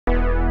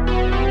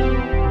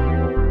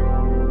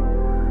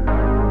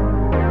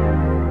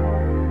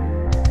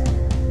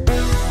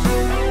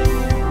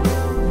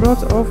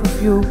short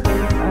overview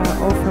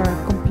over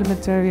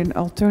complementary and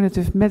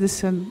alternative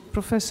medicine.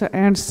 Professor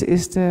Ernst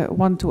is the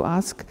one to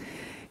ask.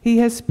 He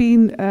has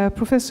been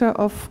professor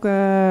of,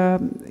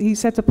 he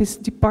set up his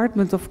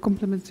department of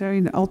complementary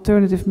and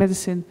alternative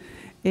medicine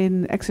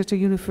in Exeter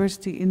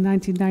University in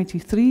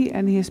 1993,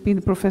 and he has been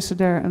a professor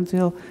there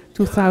until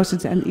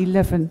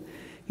 2011.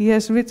 He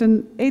has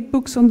written 8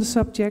 books on the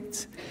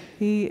subject.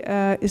 He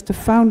is the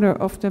founder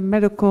of the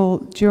medical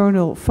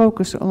journal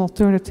Focus on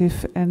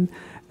Alternative and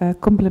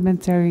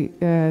Complementary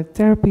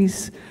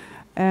Therapies,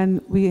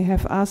 and we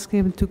have asked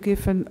him to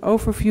give an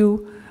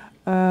overview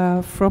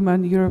from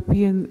an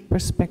European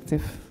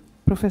perspective.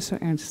 Professor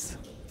Ernst.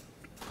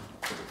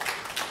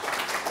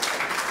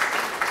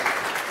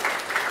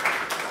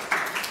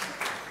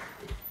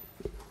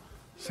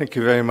 Thank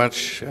you very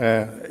much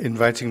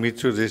inviting me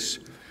to this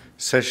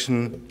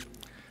session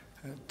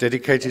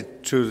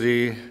dedicated to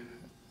the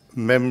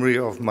memory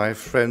of my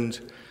friend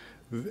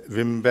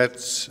Wim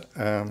Betts,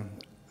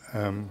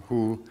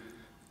 who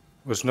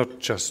was not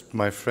just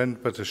my friend,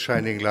 but a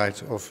shining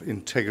light of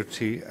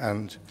integrity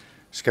and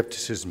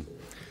skepticism.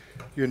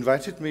 You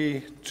invited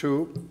me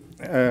to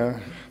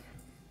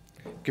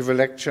give a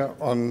lecture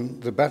on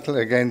the battle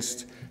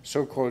against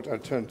so-called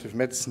alternative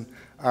medicine.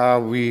 Are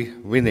we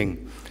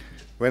winning?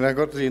 When I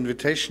got the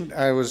invitation,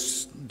 I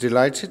was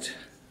delighted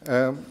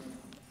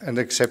and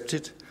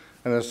accepted,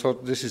 and I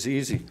thought, this is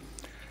easy.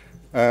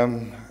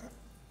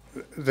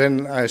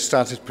 Then I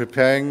started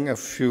preparing a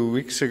few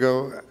weeks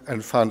ago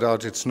and found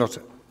out it's not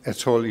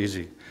at all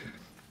easy.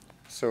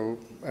 So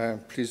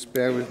please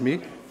bear with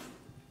me.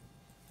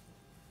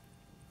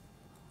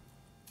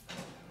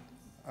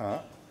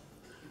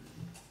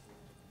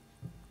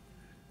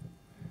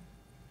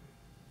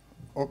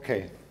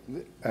 Okay,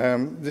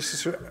 this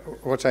is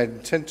what I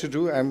intend to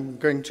do. I'm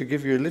going to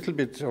give you a little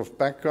bit of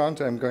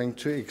background. I'm going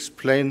to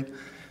explain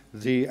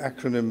the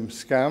acronym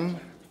SCAM.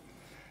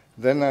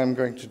 Then I'm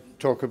going to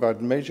talk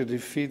about major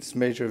defeats,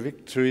 major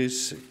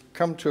victories,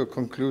 come to a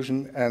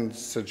conclusion, and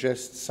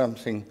suggest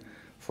something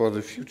for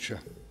the future.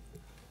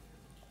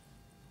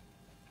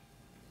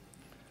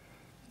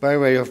 By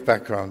way of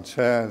background,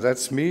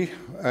 that's me,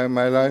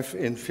 my life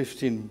in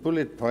 15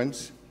 bullet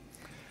points.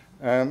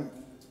 I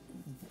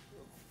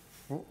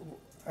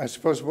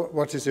suppose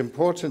what is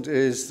important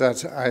is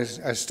that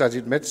I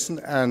studied medicine,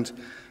 and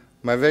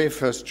my very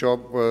first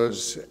job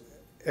was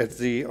at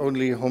the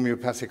only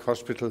homeopathic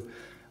hospital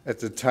at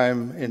the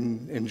time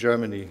in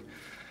Germany.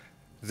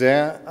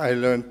 There I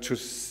learned to,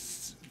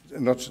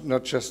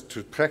 not just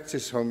to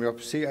practice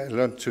homeopathy, I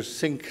learned to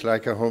think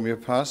like a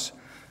homeopath,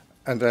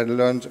 and I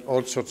learned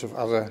all sorts of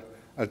other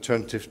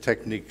alternative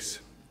techniques.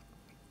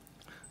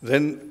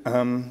 Then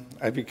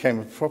I became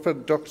a proper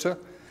doctor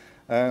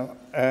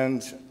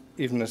and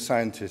even a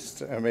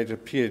scientist. I made a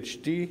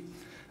PhD.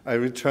 I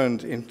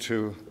returned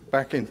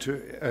back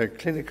into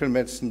clinical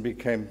medicine,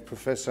 became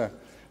professor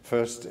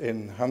first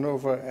in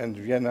Hanover and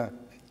Vienna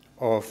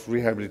of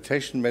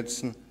rehabilitation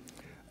medicine,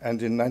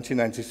 and in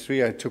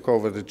 1993 I took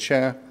over the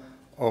chair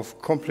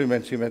of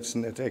complementary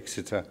medicine at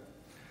Exeter.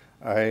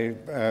 I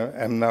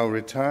am now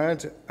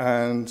retired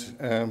and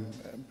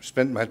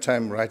spent my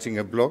time writing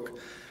a blog,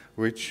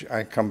 which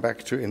I come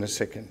back to in a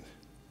second.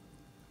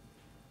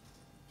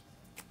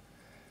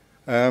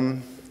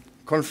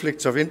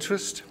 Conflicts of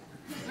interest.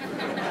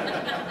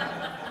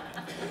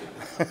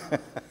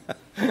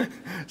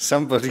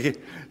 Somebody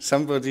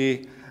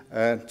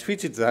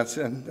tweeted that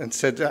and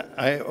said,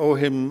 I owe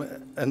him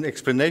an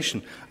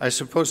explanation. I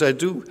suppose I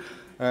do,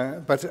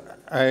 but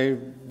I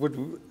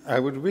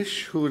would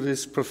wish who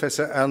this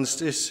Professor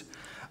Ernst is.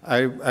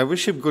 I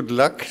wish him good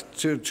luck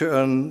to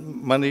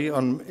earn money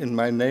in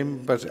my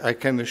name, but I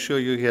can assure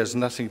you he has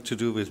nothing to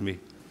do with me.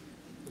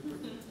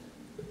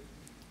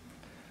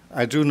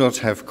 I do not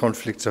have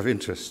conflicts of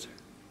interest.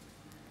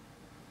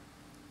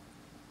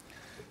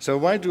 So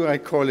why do I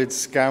call it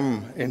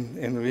SCAM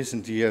in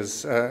recent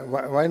years?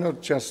 Why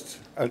not just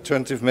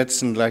alternative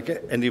medicine like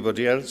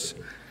anybody else?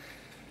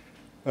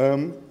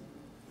 The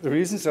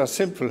reasons are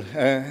simple.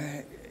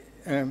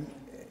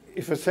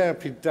 If a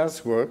therapy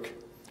does work,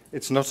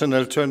 it's not an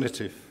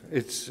alternative.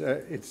 It's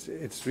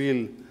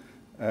real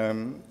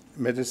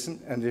medicine,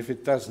 and if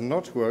it does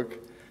not work,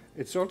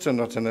 it's also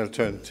not an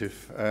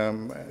alternative,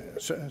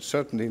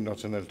 certainly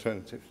not an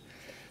alternative.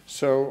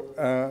 So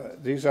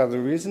these are the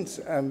reasons,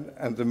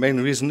 and the main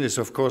reason is,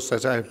 of course,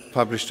 that I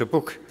published a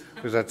book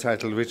with that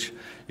title, which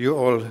you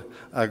all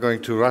are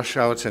going to rush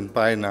out and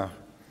buy now.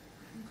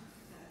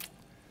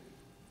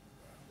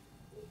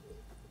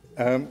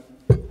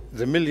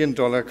 The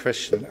million-dollar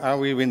question, are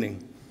we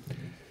winning?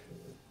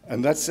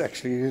 And that's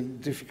actually a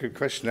difficult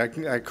question.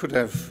 I could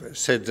have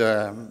said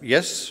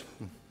yes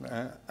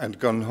and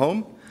gone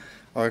home,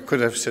 or I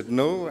could have said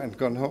no and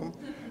gone home.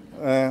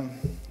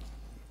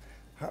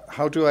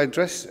 How do I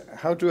address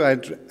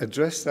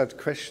that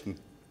question?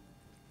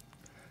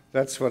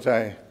 That's what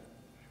I,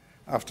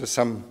 after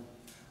some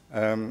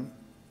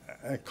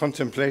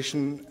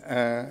contemplation,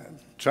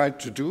 tried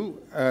to do,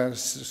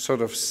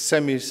 sort of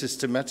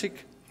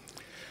semi-systematic.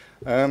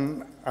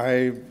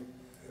 I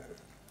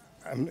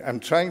I'm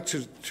trying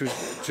to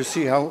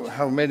see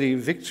how many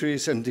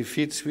victories and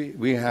defeats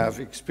we have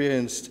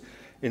experienced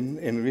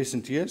in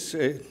recent years,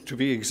 to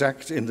be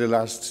exact, in the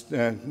last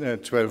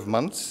 12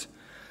 months.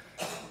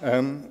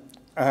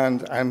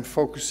 And I'm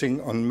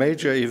focusing on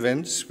major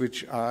events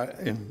which are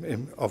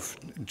of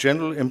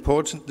general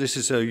importance. This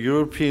is a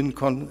European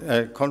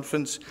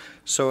conference,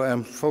 so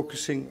I'm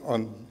focusing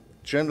on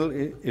general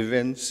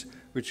events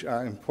which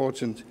are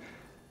important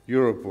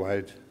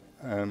Europe-wide.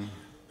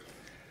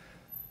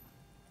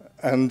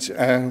 And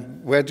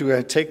where do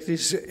I take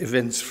these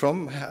events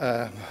from?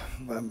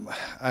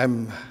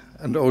 I'm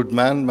an old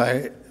man,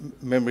 my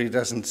memory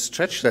doesn't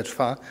stretch that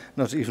far,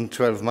 not even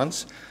 12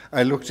 months.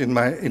 I looked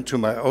into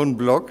my own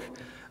blog.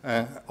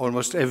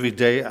 Almost every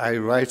day I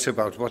write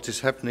about what is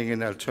happening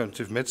in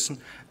alternative medicine,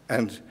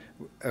 and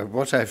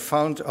what I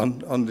found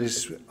on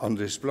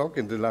this blog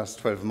in the last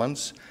 12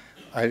 months,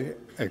 I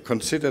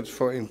considered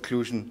for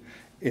inclusion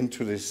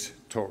into this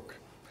talk.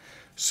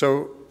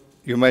 So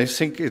you may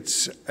think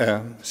it's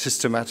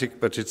systematic,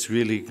 but it's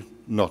really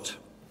not.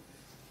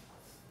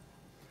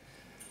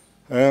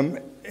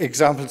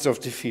 Examples of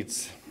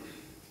defeats.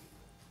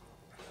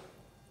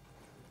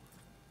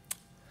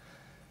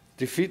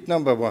 Defeat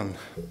number one,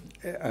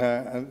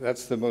 and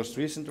that's the most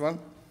recent one.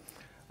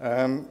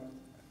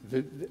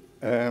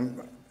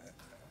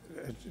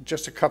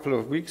 Just a couple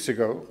of weeks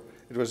ago,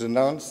 it was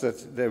announced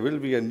that there will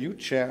be a new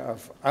chair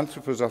of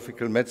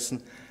anthroposophical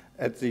medicine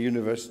at the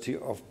University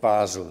of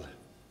Basel.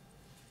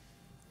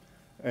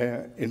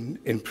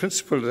 In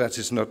principle, that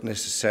is not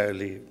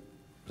necessarily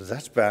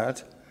that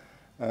bad,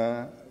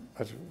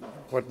 but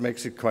what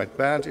makes it quite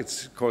bad,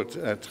 it's called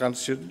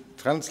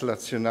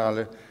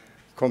translationale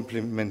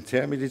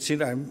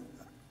Complementärmedizin. I'm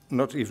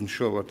not even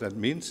sure what that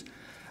means.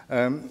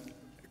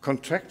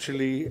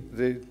 Contractually,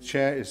 the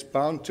chair is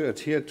bound to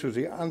adhere to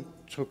the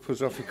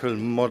anthroposophical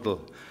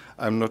model.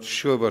 I'm not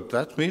sure what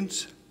that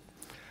means.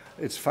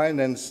 It's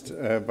financed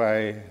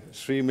by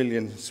 3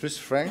 million Swiss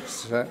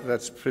francs.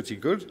 That's pretty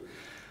good.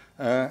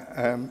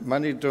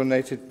 Money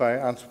donated by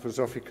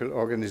anthroposophical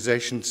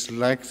organizations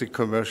like the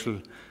commercial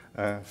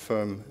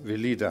firm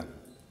Velida.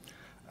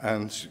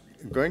 And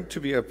going to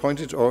be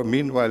appointed, or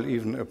meanwhile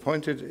even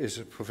appointed, is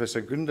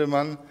Professor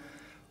Gündemann,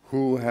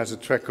 who has a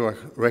track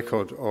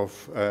record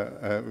of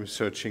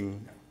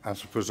researching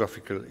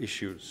anthroposophical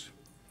issues.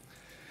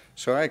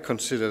 So I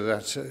consider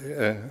that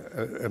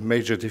a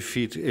major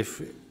defeat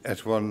if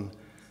at one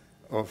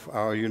of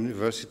our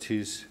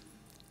universities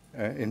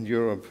in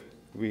Europe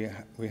we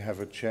have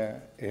a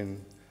chair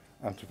in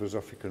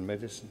anthroposophical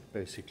medicine,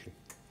 basically.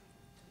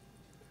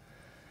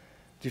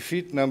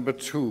 Defeat number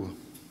two.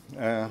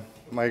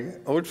 My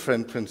old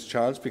friend Prince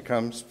Charles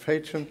becomes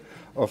patron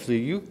of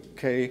the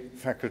UK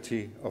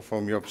Faculty of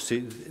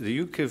Homeopathy.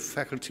 The UK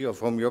Faculty of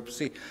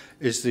Homeopathy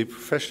is the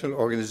professional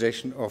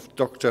organization of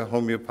doctor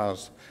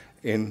homeopaths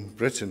in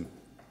Britain.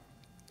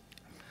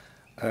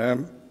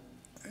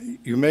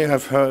 You may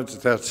have heard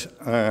that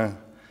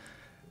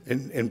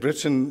in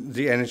Britain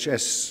the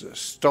NHS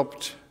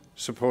stopped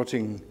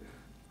supporting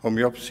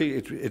homeopathy.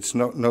 It's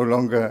no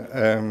longer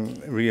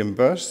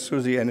reimbursed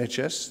through the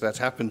NHS. That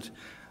happened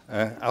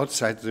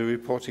outside the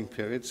reporting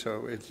period,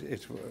 so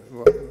it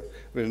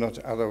will not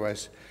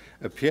otherwise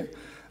appear.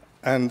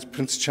 And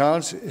Prince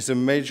Charles is a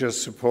major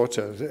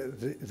supporter,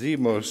 the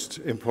most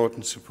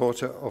important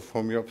supporter of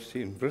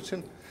homeopathy in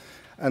Britain.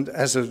 And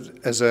as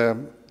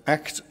an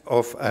act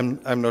of,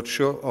 I'm not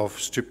sure, of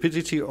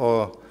stupidity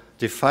or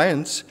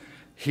defiance,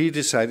 he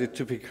decided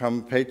to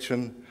become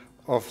patron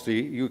of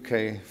the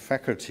UK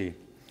faculty.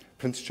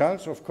 Prince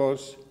Charles, of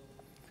course,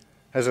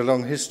 has a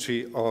long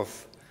history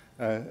of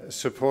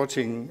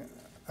supporting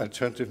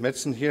alternative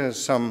medicine. Here are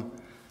some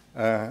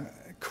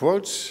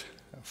quotes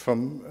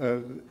from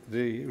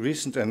the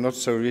recent and not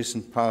so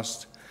recent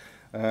past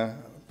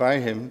by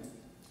him.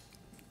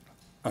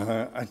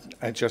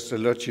 I just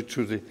alert you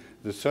to the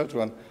third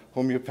one.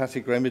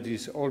 Homeopathic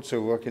remedies also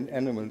work in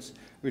animals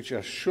which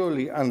are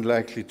surely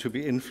unlikely to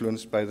be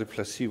influenced by the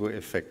placebo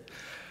effect.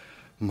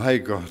 My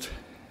God,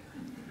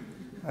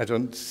 I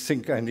don't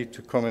think I need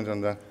to comment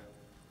on that.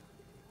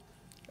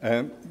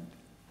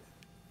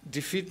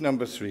 Defeat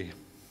number three.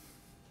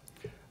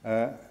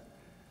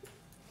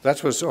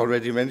 That was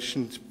already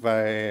mentioned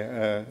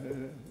by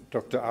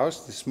Dr.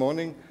 Ernst this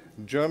morning.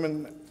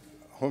 German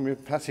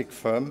homeopathic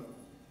firm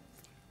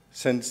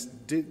sends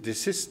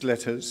desist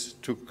letters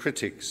to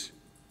critics.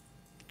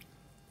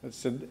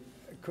 That's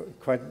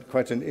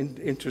quite an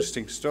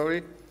interesting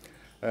story.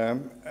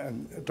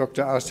 And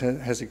Dr. Ernst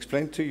has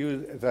explained to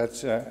you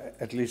that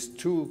at least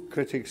 2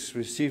 critics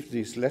received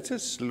these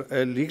letters,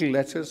 legal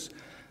letters,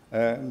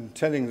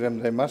 telling them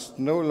they must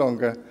no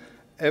longer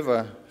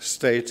ever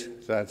state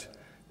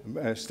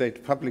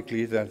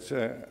publicly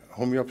that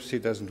homeopathy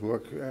doesn't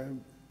work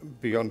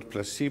beyond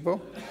placebo.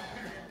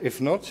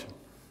 If not,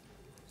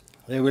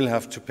 they will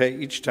have to pay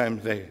each time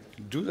they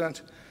do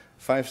that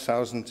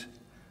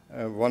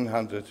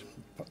 5,100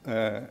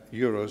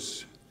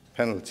 euros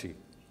penalty.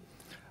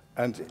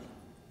 And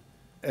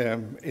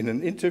in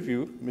an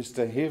interview,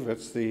 Mr.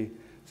 Heverts, the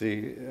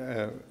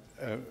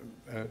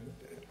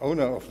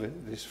owner of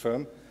this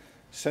firm,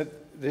 said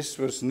this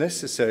was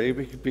necessary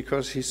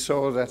because he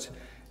saw that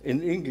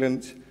in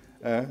England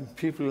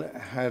people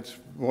had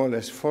more or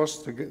less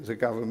forced the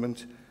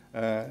government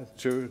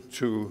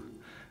to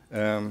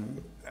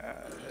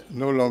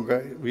no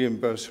longer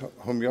reimburse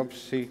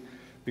homeopathy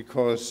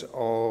because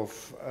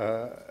of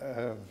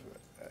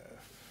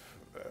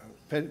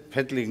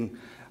peddling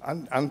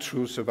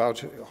untruths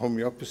about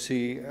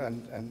homeopathy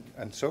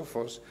and so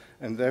forth,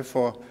 and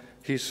therefore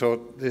he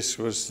thought this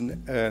was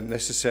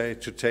necessary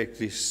to take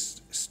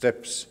these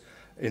steps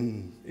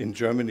in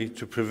Germany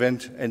to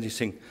prevent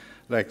anything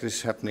like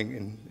this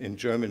happening in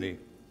Germany.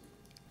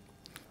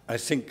 I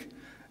think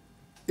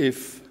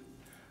if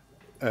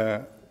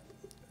the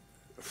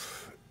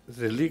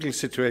legal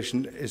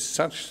situation is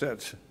such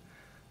that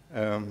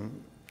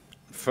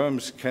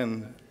firms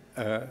can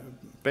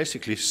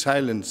basically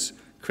silence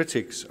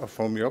critics of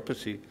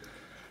homeopathy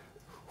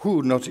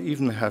who not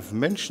even have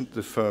mentioned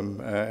the firm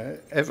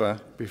ever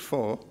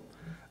before,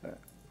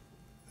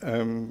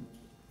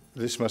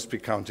 this must be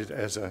counted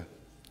as a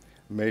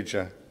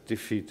major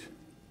defeat.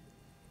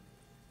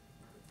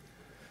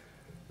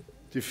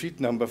 Defeat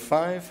number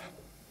 5,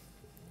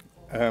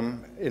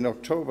 in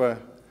October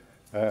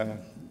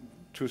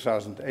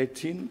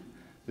 2018,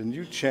 a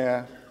new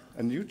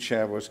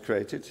chair was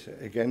created,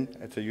 again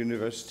at a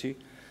university,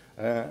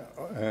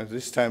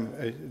 this time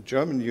a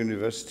German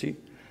university,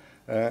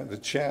 the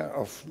chair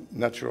of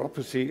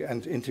naturopathy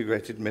and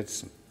integrated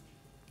medicine.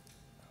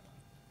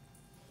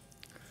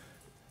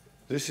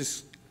 This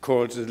is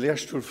called the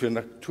Lehrstuhl für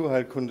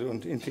Naturheilkunde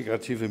und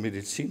integrative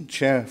Medizin,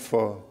 chair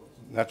for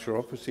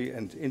naturopathy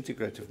and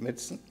integrative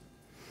medicine.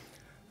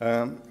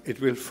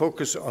 It will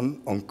focus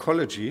on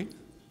oncology,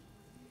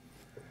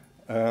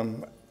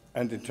 and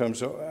in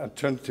terms of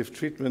alternative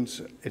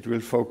treatments, it will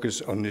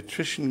focus on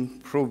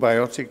nutrition,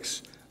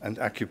 probiotics, and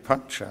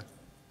acupuncture.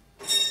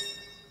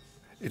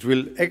 It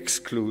will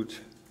exclude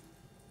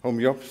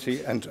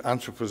homeopathy and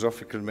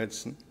anthroposophical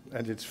medicine,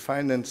 and it's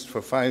financed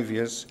for 5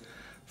 years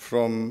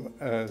from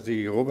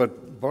the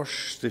Robert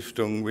Bosch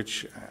Stiftung,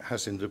 which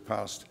has in the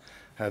past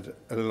had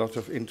a lot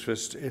of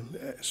interest in,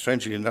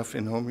 strangely enough,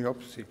 in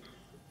homeopathy.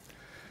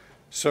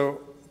 So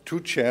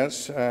 2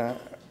 chairs,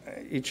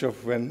 each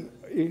of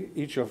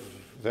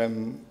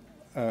them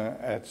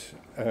at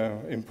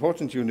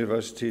important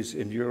universities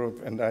in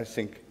Europe, and I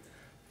think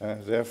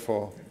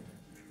therefore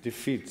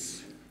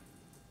defeats.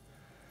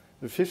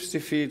 The 5th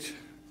defeat,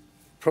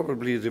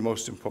 probably the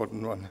most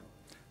important one.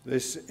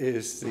 This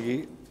is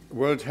the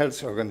World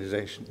Health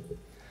Organization.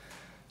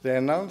 They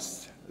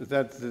announced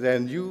that their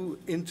new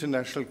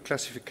international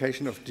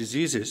classification of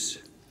diseases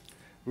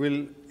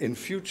will in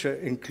future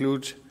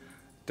include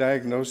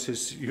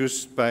diagnosis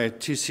used by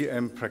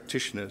TCM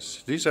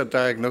practitioners. These are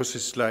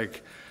diagnoses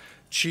like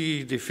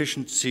Qi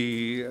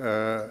deficiency,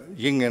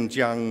 yin and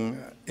yang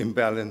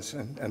imbalance,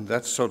 and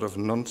that sort of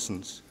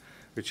nonsense,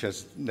 which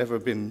has never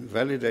been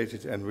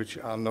validated and which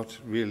are not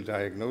real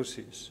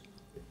diagnoses.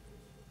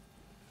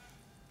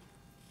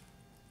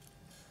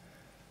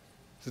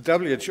 The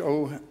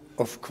WHO,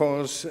 of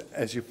course,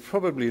 as you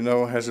probably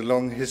know, has a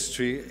long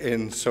history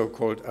in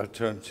so-called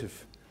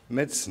alternative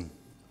medicine.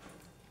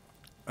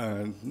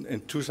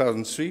 In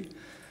 2003,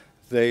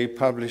 they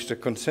published a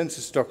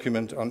consensus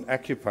document on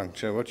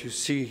acupuncture. What you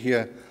see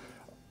here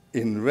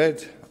in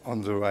red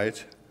on the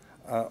right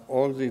are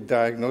all the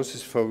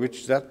diagnoses for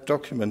which that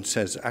document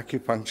says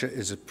acupuncture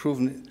is a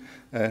proven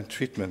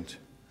treatment.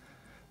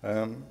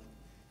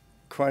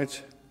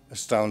 Quite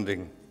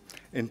astounding.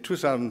 In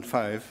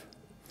 2005,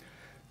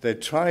 they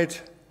tried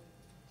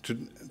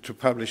to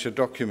publish a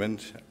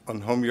document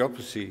on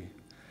homeopathy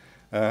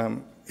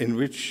in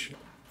which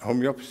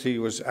homeopathy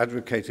was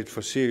advocated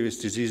for serious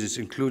diseases,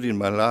 including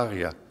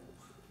malaria.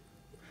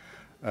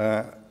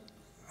 I,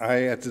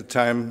 at the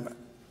time,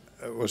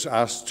 was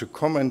asked to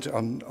comment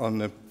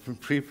on a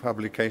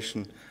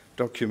pre-publication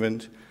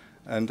document,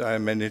 and I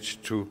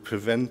managed to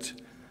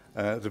prevent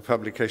the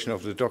publication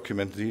of the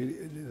document. The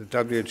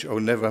WHO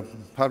never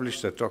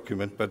published that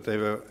document, but they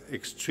were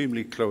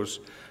extremely close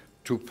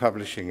to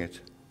publishing it.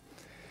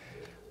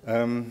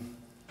 In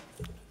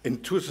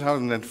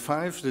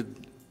 2005, the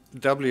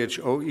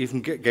WHO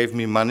even gave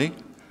me money,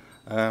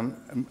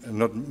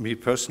 not me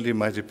personally,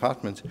 my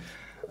department,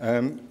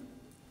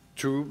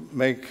 to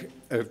make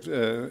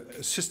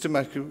a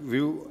systematic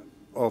review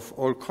of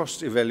all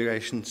cost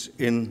evaluations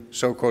in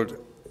so-called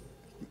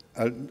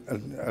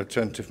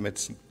alternative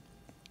medicine.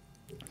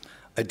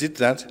 I did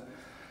that.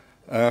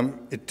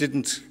 It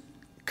didn't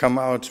come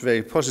out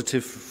very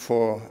positive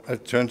for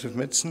alternative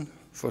medicine,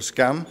 for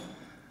SCAM.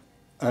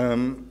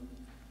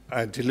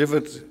 I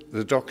delivered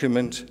the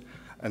document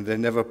and they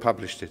never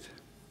published it.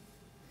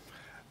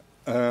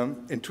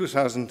 In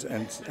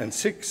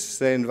 2006,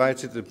 they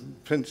invited the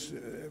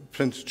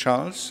Prince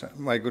Charles,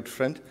 my good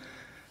friend,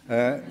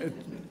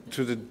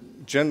 to the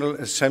General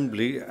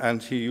Assembly,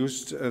 and he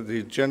used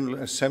the General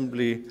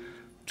Assembly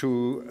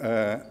to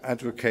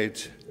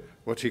advocate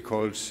what he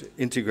calls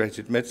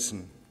integrated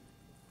medicine.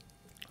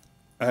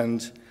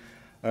 And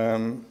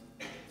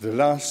the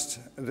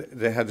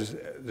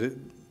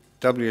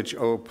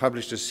WHO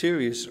published a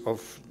series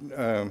of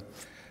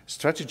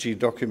strategy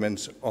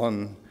documents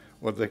on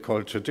what they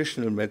call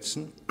traditional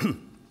medicine,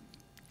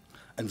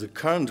 and the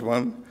current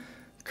one,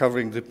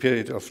 covering the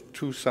period of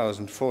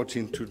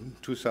 2014 to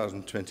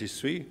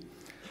 2023,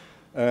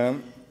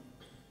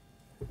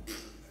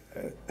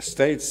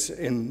 states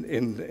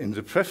in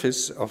the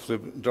preface of the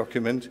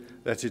document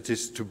that it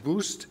is to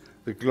boost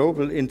the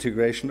global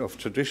integration of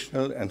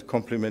traditional and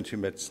complementary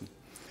medicine.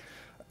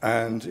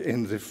 And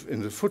in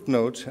the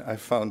footnote, I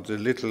found a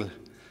little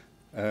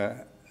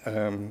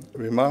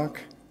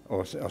remark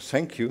or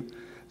thank you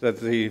that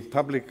the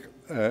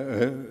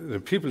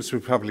People's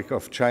Republic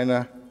of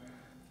China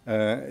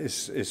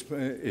is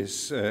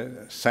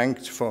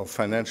thanked for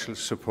financial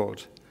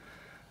support.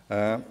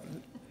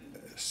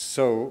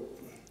 So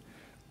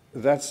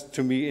that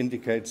to me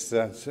indicates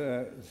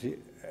that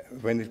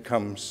when it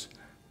comes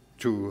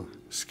to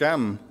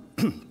scam,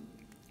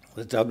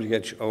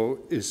 the WHO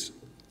is,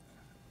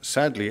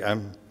 sadly,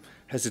 I'm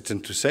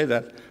hesitant to say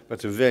that,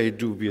 but a very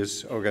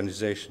dubious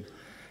organization.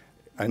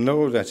 I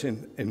know that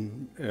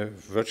in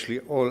virtually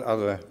all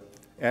other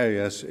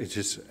areas it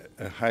is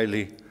a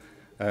highly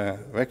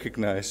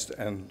recognized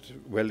and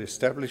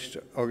well-established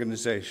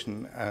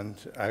organization, and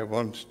I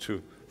want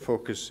to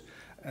focus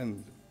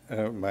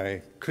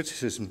my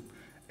criticism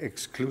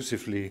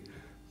exclusively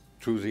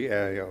to the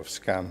area of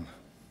scam.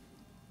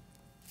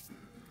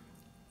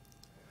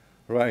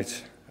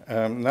 Right,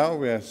 now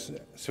we are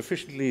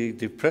sufficiently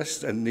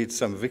depressed and need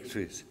some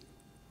victories.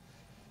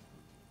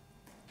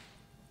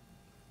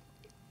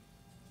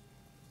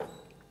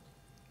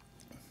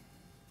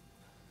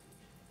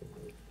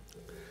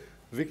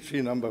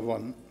 Victory number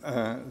one,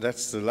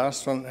 that's the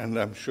last one, and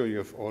I'm sure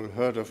you've all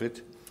heard of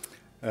it.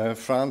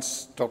 France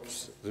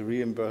stops the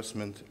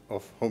reimbursement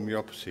of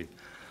homeopathy.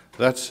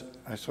 That,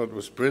 I thought,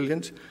 was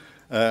brilliant,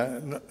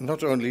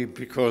 not only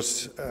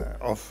because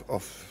of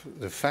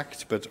the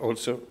fact, but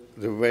also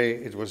the way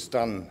it was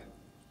done.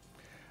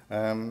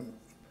 A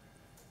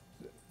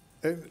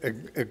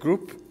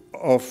group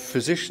of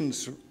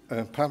physicians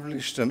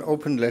published an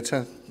open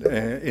letter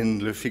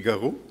in Le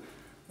Figaro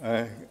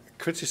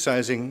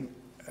criticizing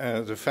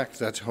the fact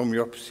that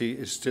homeopathy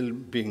is still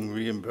being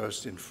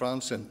reimbursed in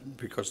France, and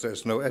because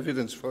there's no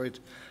evidence for it,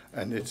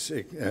 and it's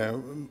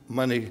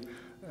money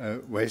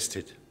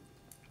wasted.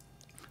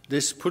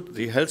 This put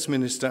the health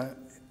minister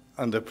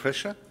under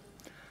pressure,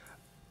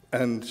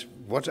 and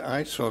what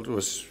I thought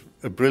was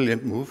a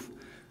brilliant move,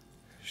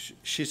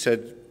 she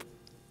said,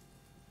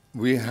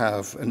 we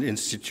have an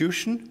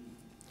institution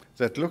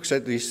that looks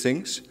at these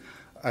things.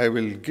 I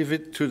will give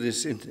it to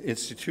this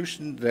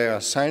institution. They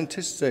are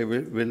scientists. They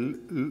will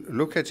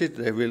look at it.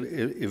 They will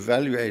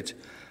evaluate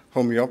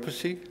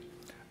homeopathy,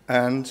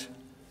 and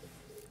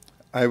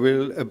I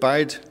will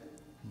abide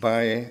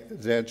by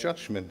their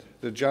judgment.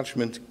 The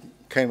judgment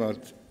came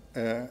out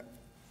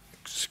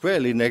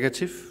squarely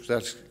negative.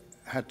 That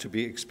had to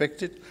be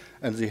expected.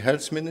 And the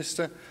health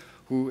minister,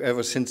 who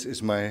ever since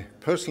is my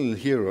personal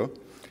hero,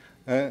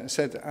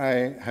 said,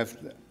 I have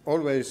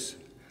always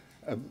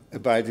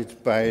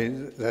abided by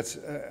that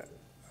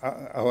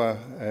our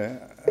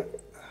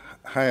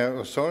higher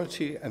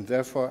authority, and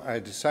therefore I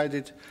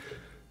decided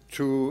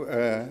to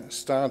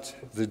start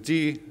the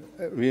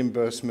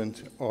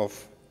de-reimbursement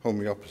of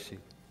homeopathy.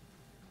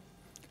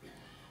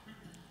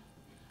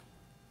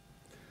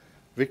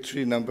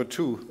 Victory number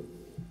two,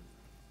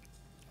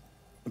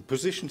 a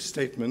position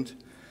statement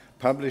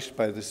published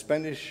by the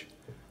Spanish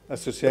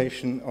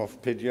Association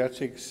of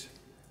Pediatrics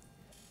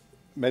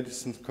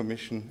Medicine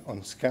Commission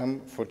on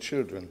Scam for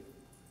Children.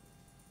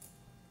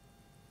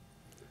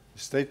 The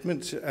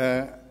statement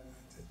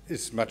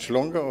is much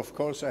longer, of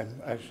course.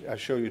 I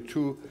show you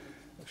two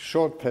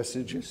short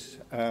passages.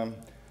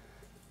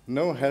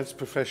 No health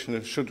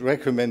professional should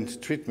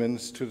recommend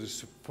treatments to the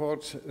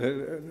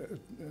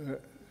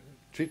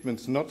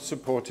treatments not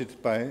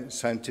supported by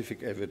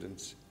scientific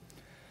evidence.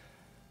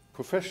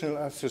 Professional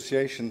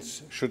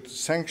associations should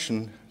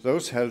sanction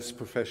those health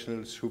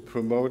professionals who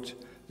promote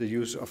the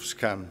use of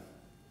scam.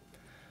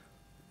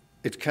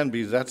 It can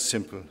be that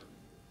simple.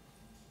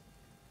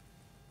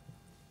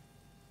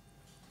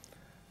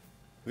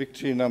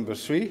 Victory number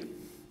three,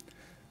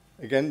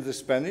 again the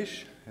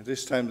Spanish.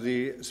 This time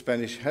the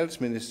Spanish Health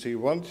Ministry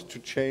want to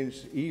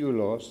change EU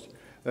laws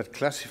that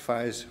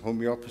classifies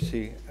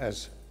homeopathy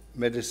as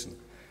medicine.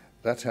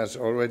 That has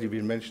already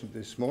been mentioned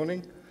this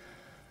morning.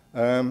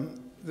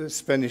 The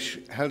Spanish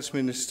Health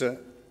Minister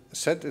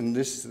said, and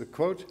this is the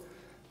quote,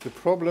 the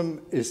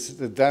problem is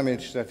the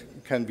damage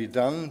that can be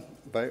done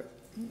by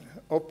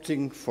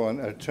opting for an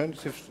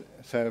alternative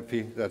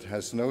therapy that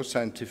has no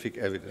scientific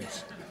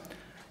evidence.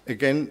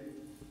 Again,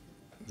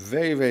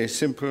 very, very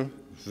simple,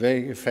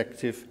 very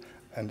effective,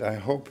 and I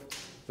hope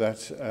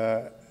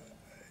that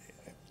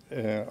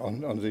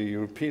on the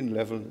European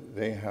level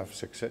they have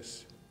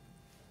success.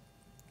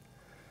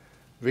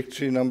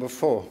 Victory number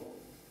four.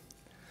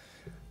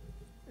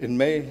 In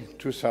May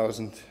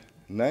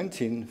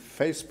 2019,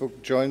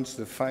 Facebook joins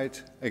the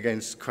fight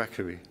against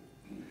quackery.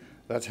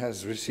 that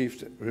has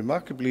received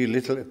remarkably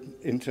little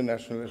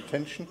international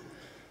attention,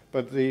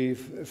 but the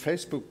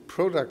Facebook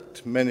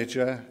product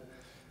manager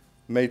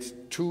made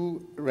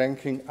 2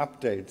 ranking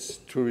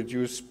updates to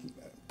reduce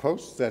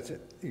posts that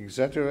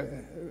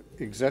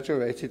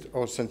exaggerated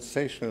or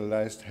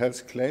sensationalized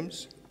health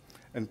claims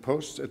and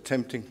posts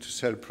attempting to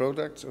sell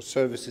products or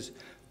services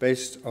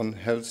based on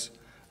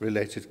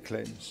health-related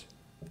claims.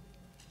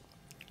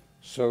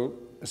 So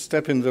a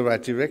step in the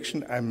right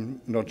direction. I'm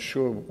not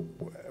sure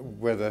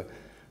whether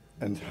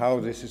and how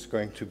this is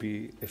going to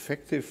be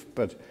effective,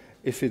 but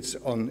if it's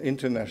on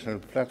international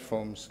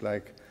platforms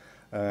like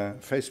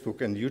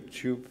Facebook and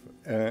YouTube,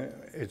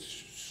 it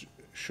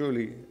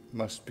surely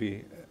must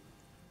be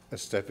a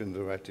step in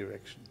the right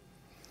direction.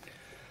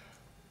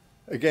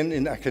 Again,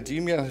 in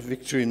academia,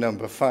 victory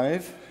number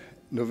 5,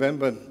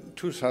 November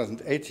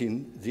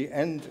 2018, the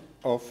end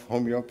of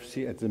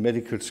homeopathy at the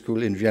medical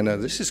school in Vienna.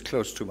 This is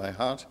close to my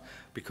heart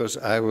because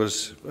I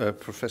was a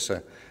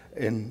professor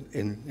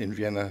in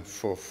Vienna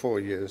for 4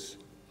 years.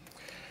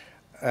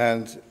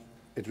 And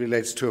it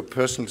relates to a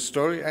personal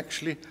story,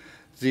 actually.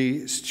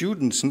 The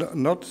students,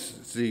 not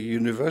the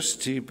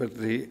university, but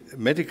the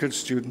medical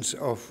students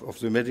of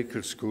the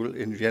medical school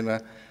in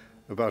Vienna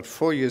about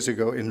 4 years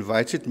ago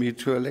invited me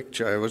to a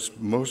lecture. I was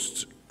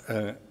most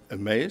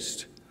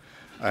amazed.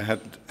 I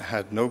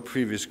had no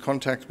previous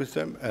contact with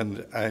them,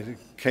 and I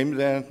came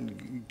there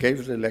and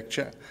gave the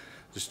lecture.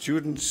 The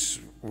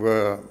students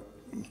were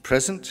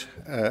present,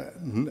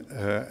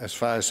 as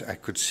far as I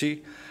could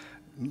see.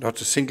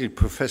 Not a single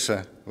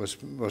professor was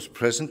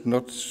present,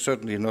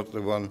 certainly not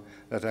the one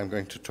that I'm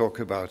going to talk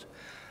about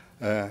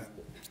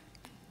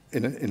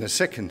in a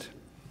second.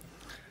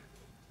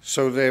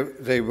 So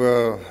they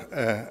were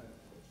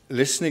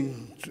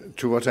listening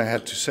to what I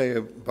had to say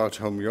about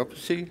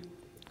homeopathy,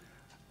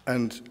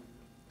 and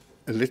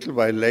a little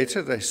while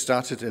later they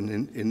started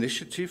an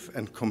initiative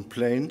and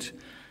complained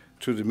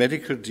to the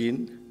medical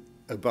dean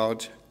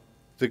about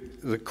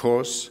the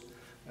course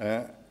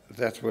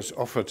that was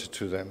offered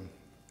to them.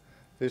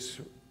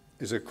 This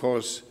is a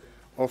course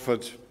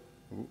offered,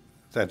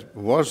 that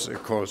was a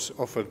course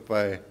offered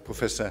by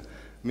Professor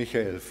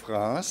Michael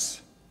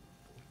Fraß,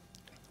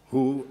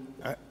 who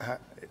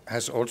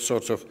has all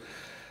sorts of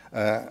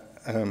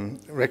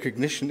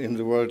recognition in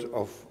the world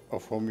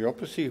of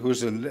homeopathy,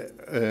 who's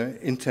an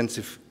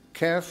intensive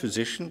care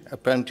physician,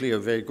 apparently a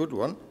very good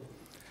one,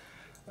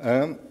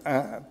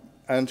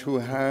 and who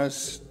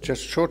has,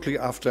 just shortly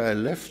after I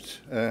left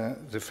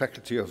the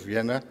faculty of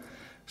Vienna,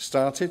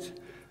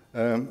 started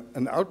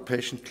an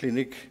outpatient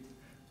clinic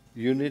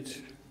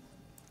unit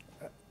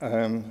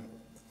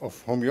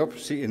of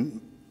homeopathy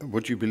in,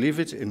 would you believe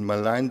it, in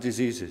malign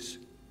diseases.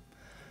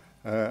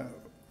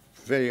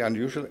 Very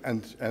unusual,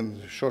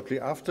 and shortly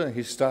after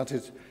he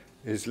started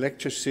his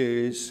lecture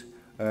series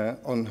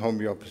on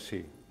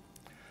homeopathy.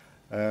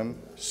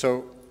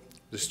 So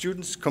the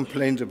students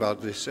complained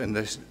about this, and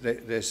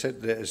they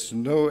said there is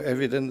no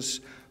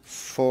evidence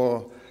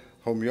for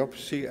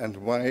homeopathy, and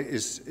why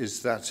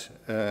is that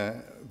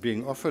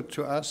being offered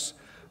to us,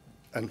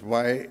 and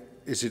why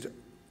is it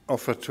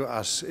offered to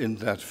us in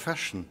that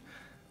fashion?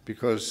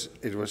 Because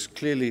it was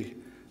clearly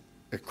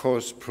a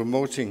course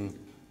promoting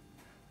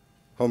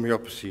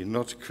homeopathy,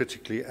 not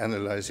critically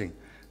analyzing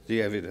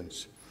the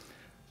evidence.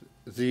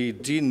 The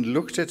dean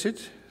looked at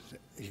it,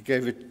 he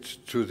gave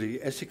it to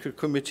the ethical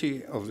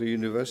committee of the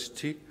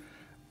university,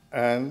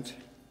 and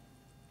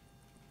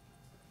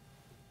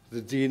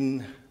the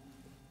dean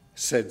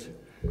said,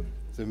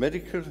 the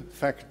medical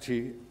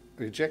faculty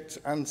rejects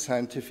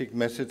unscientific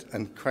method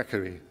and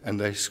quackery, and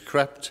they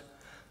scrapped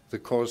the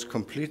course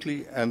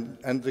completely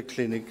and the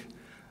clinic,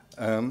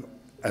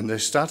 and they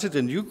started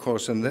a new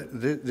course, and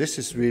this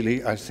is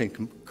really, I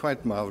think,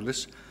 quite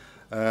marvelous,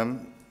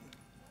 run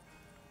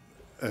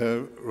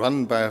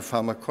by a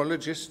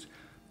pharmacologist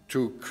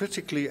to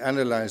critically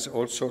analyze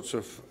all sorts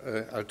of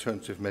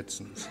alternative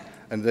medicines.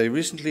 And they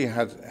recently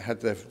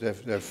had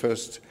their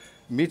first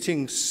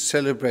meeting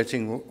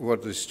celebrating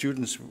what the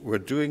students were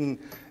doing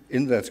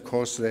in that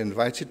course. They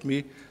invited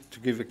me to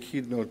give a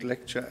keynote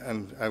lecture,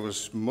 and I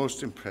was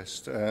most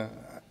impressed.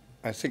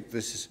 I think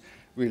this is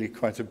really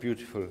quite a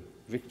beautiful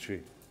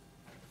victory.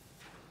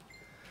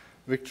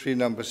 Victory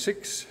number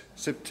 6,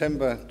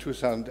 September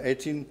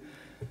 2018,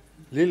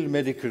 Lille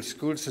Medical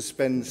School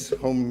suspends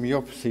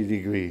homeopathy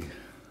degree.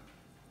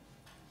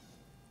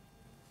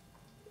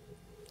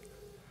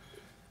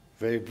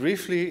 Very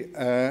briefly,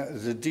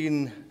 the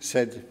dean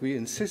said, we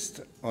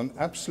insist on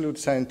absolute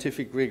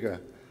scientific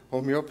rigor.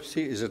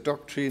 Homeopathy is a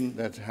doctrine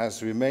that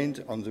has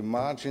remained on the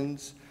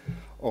margins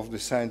of the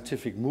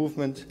scientific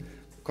movement.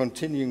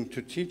 Continuing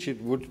to teach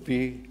it would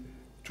be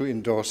to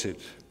endorse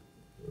it.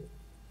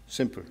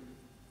 Simple.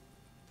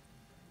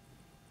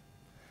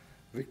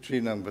 Victory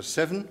number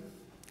 7.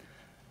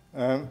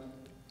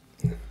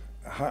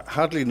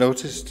 Hardly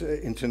noticed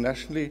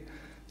internationally,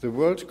 the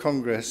World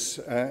Congress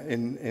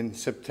in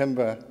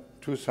September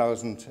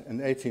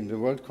 2018, the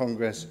World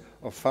Congress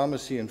of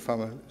Pharmacy and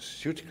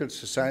Pharmaceutical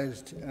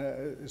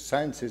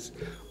Sciences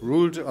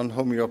ruled on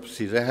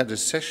homeopathy. They had a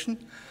session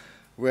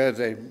where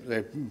they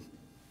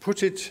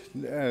put it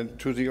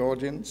to the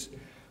audience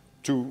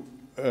to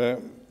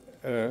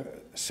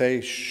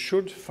say,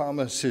 should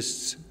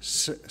pharmacists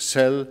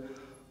sell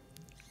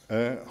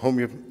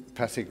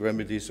homeopathic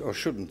remedies or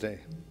shouldn't they?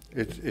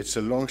 It's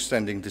a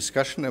long-standing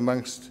discussion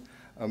amongst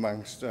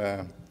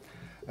the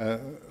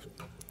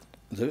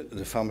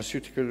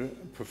pharmaceutical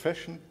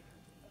profession,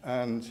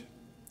 and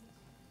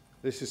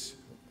this is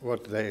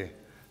what they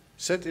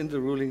said in the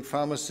ruling: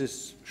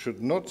 pharmacists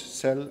should not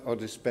sell or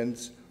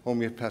dispense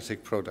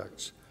homeopathic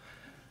products.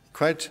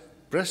 Quite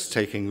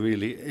breathtaking,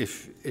 really.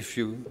 If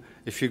you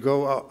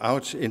go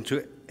out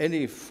into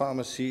any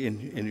pharmacy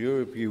in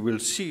Europe, you will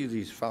see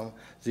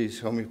these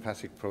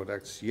homeopathic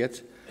products.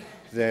 Yet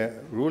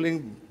their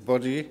ruling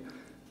body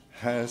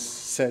has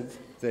said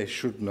they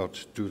should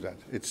not do that.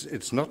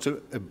 It's not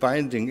a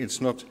binding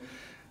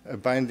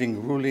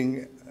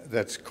ruling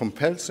that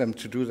compels them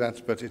to do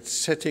that, but it's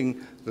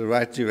setting the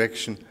right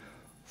direction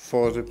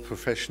for the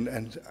profession,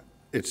 and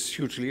it's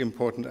hugely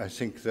important, I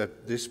think,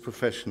 that this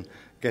profession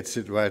gets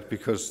it right,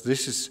 because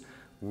this is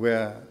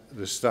where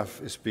the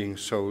stuff is being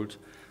sold,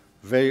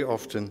 very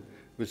often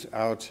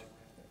without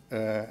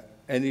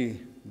any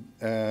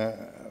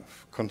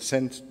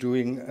consent,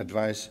 doing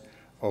advice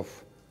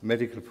of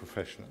medical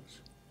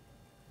professionals.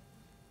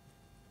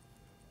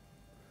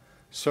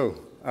 So,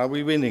 are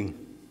we winning?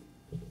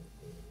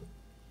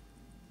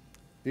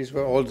 These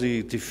were all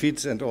the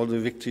defeats and all the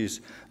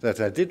victories that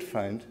I did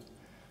find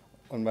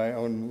on my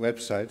own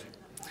website.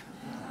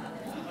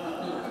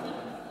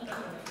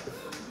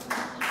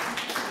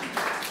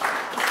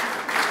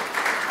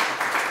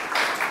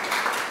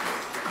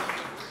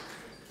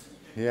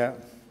 Yeah.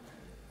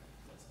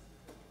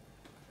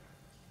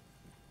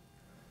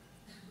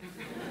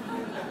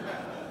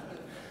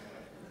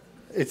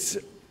 I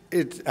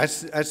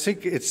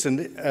think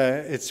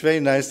it's very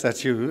nice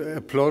that you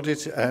applaud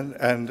it,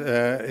 and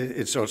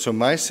it's also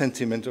my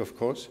sentiment, of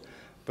course.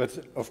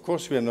 But of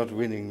course, we are not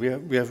winning.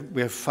 We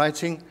are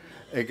fighting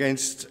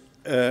against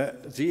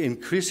the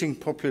increasing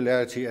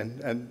popularity,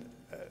 and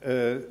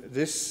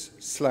this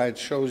slide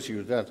shows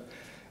you that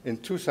in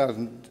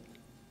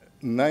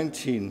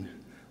 2019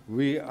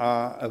 we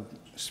are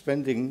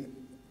spending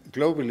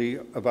globally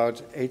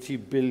about 80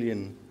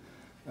 billion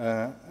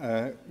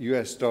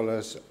US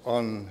dollars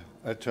on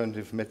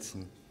alternative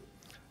medicine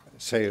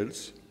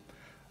sales,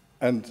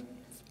 and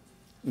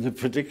the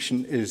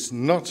prediction is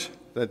not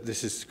that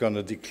this is going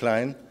to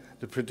decline.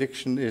 The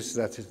prediction is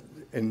that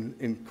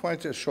in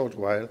quite a short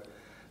while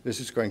this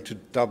is going to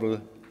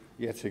double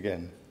yet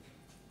again.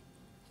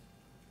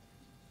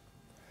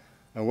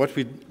 And what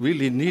we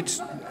really need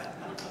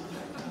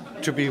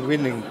to be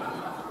winning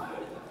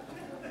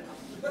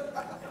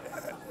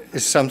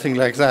is something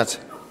like that.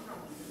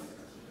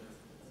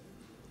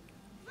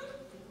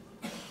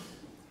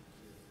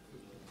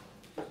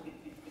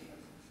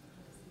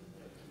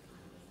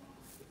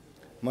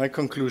 My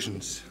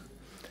conclusions.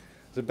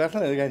 The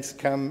battle against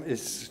scam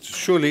is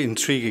surely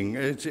intriguing.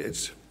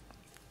 It's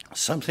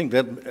something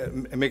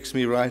that makes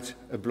me write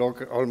a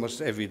blog almost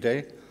every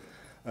day.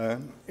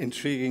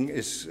 Intriguing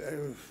is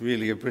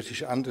really a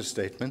British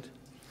understatement.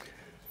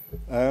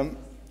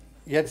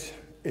 Yet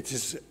it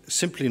is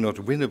simply not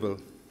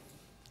winnable.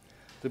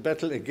 The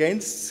battle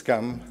against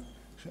scam,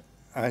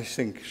 I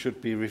think, should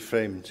be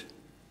reframed.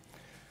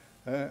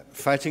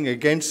 Fighting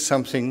against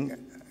something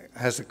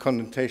has a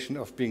connotation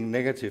of being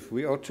negative.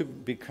 It ought to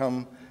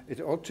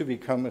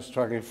become a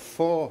struggle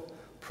for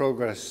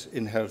progress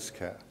in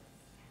healthcare.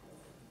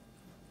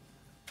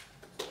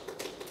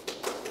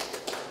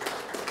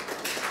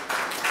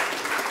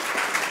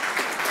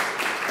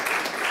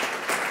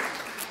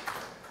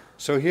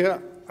 So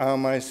here are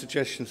my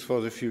suggestions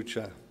for the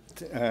future.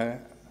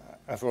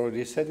 I've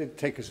already said it,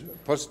 take a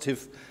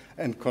positive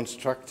and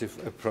constructive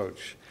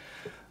approach.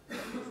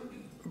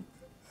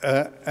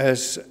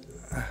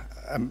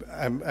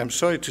 I'm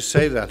sorry to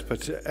say that,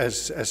 but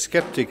as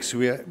skeptics,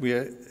 we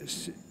are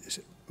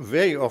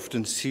very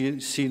often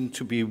seen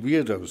to be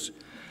weirdos.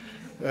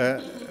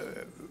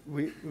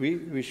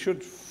 We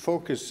should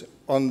focus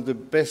on the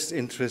best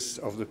interests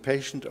of the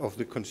patient, of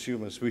the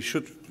consumers. We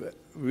should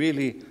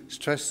really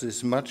stress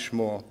this much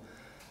more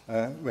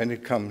when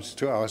it comes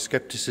to our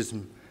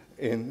skepticism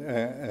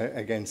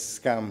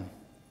against scam.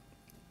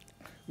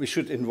 We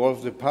should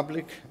involve the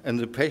public and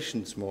the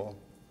patients more.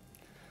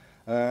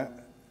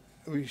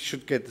 We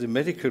should get the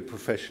medical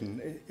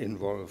profession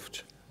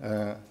involved.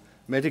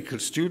 Medical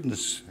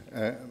students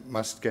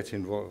must get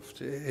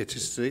involved. It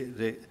is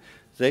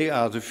they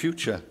are the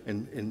future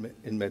in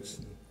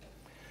medicine.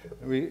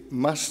 We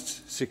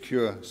must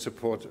secure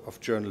support of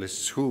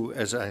journalists who,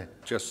 as I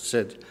just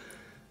said,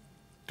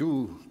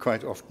 do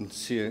quite often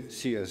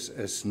see us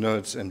as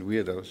nerds and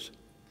weirdos.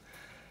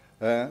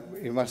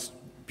 We must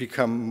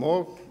become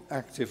more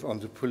active on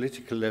the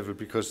political level,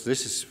 because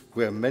this is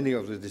where many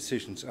of the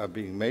decisions are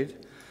being made.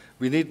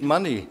 We need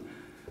money.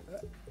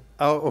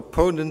 Our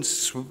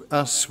opponents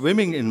are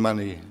swimming in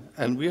money,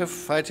 and we are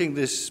fighting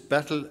this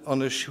battle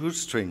on a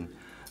shoestring.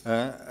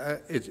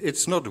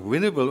 It's not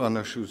winnable on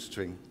a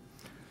shoestring.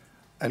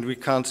 and we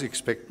can't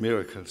expect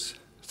miracles.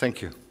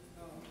 Thank you.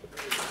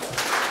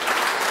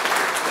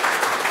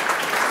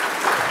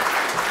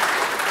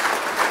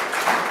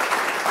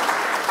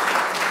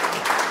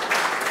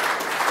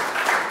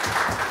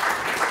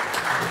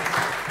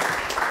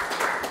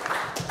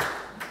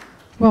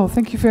 Well,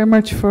 thank you very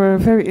much for a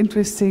very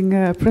interesting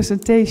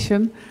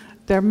presentation.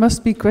 There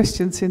must be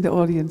questions in the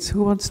audience.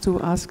 Who wants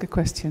to ask a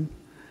question?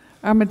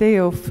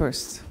 Amadeo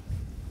first.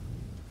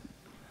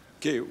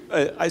 Okay,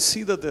 I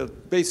see that there are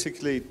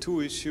basically two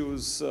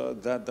issues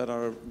that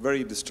are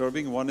very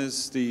disturbing. One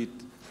is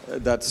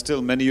that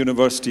still many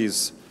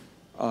universities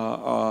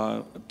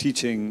are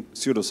teaching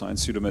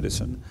pseudoscience,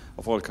 pseudomedicine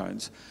of all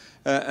kinds.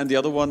 And the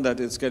other one that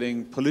is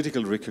getting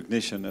political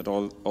recognition at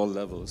all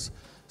levels.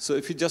 So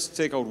if you just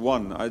take out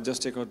one, I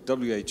just take out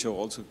WHO,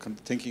 also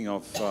thinking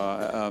of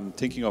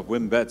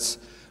Wim Betts,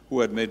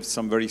 who had made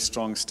some very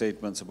strong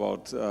statements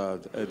about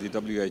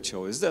the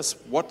WHO. Is this,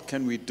 what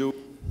can we do at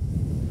the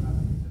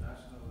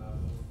international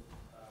level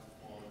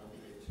for WHO? We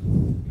need to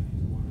work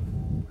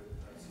more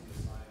with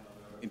CSI and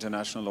other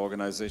international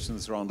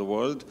organizations around the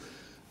world,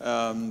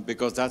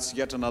 because that's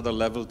yet another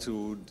level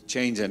to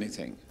change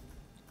anything.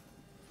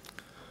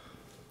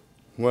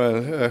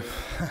 Well,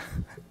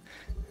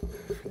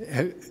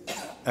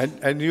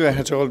 I knew I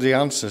had all the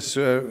answers.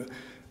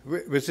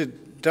 With the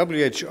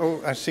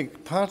WHO, I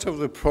think part of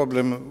the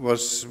problem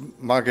was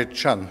Margaret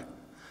Chan.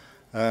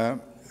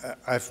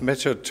 I've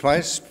met her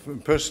twice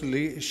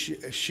personally.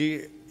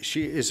 She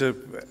is a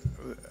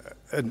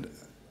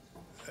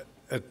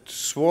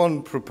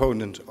sworn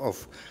proponent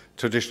of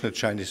traditional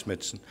Chinese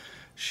medicine.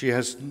 She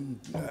has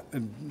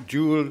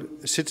dual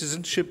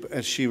citizenship,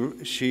 and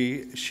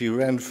she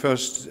ran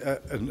first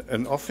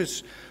an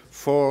office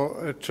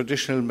for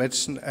traditional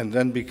medicine, and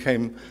then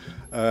became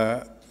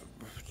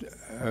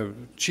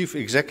chief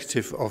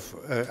executive of,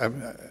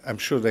 I'm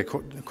sure they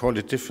call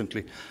it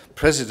differently,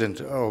 president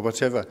or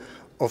whatever,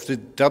 of the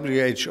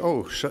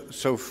WHO.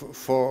 So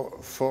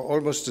for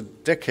almost a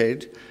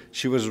decade,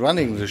 she was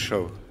running the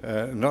show,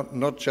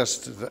 not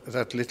just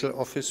that little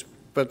office,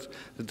 but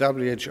the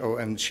WHO,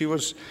 and she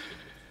was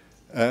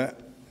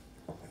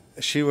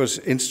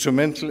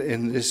instrumental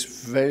in this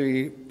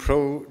very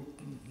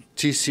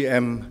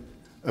pro-TCM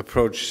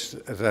approach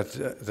that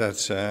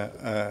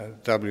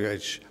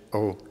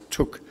WHO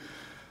took.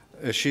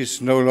 She's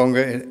no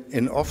longer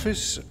in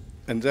office,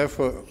 and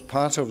therefore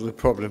part of the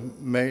problem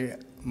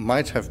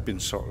might have been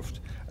solved.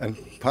 And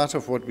part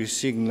of what we're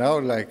seeing now,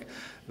 like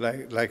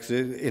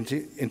the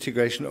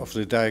integration of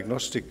the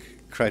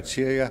diagnostic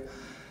criteria,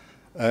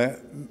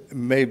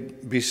 may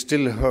be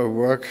still her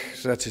work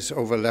that is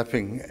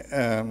overlapping,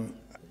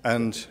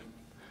 and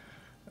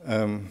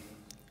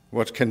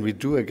what can we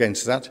do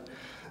against that?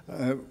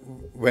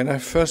 When I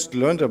first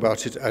learned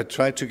about it, I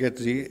tried to get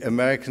the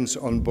Americans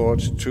on board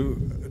to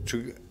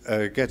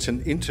get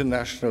an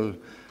international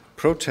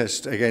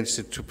protest against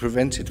it, to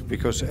prevent it,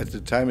 because at the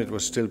time it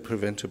was still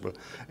preventable.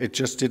 It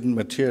just didn't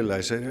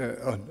materialize.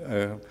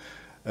 In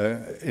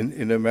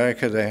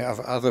America, they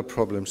have other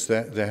problems.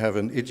 They have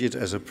an idiot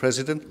as a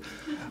president,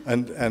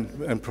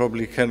 and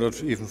probably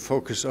cannot even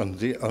focus on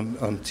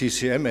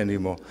TCM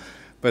anymore.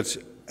 But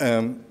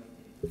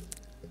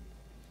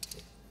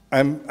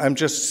I'm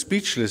just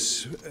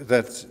speechless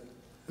that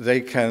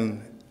they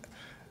can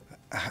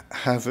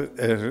have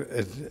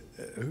a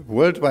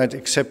worldwide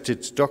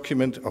accepted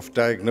document of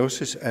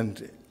diagnosis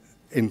and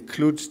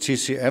include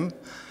TCM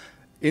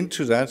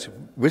into that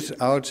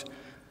without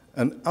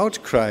an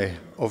outcry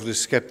of the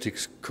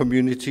skeptics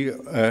community,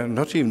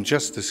 not even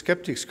just the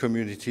skeptics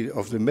community,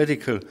 of the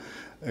medical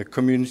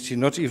community,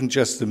 not even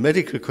just the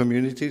medical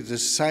community, the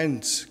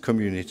science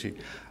community.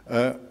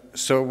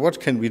 So what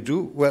can we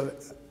do? Well,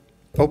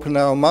 open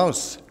our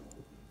mouths.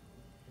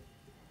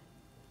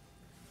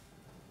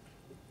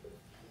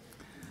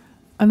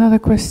 Another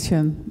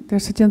question.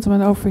 There's a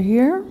gentleman over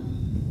here.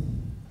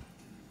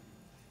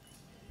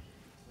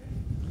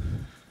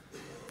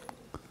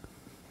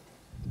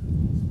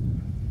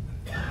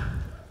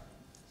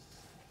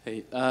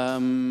 Hey,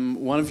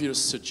 one of your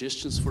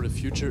suggestions for the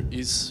future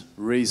is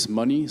raise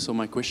money. So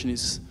my question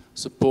is,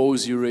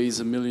 suppose you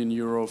raise €1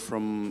 million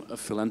from a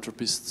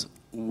philanthropist,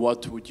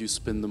 what would you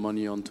spend the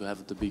money on to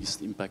have the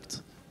biggest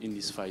impact in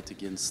this fight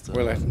against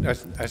well, I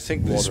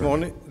think this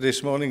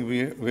morning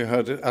we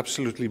heard an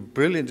absolutely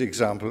brilliant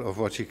example of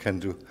what you can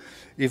do,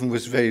 even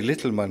with very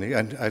little money.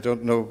 And I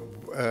don't know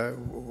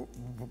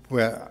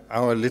where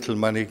our little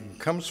money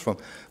comes from,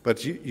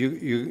 but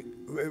you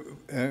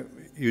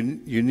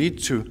need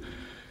to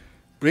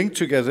bring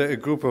together a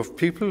group of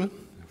people,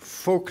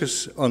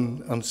 focus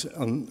on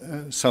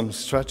some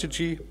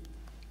strategy,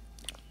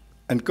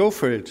 and go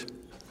for it.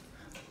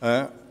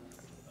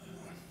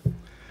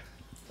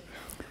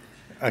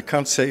 I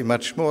can't say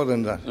much more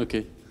than that.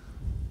 Okay.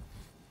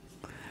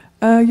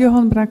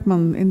 Johan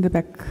Braakman in the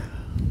back.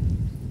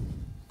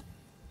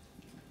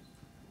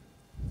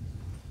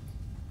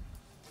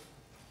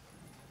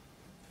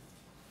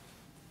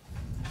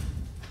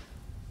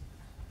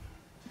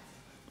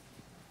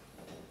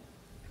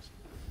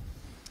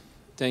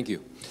 Thank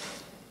you.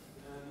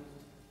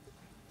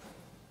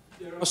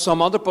 There are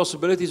some other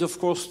possibilities, of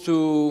course,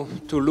 to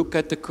look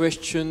at the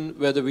question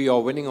whether we are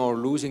winning or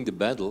losing the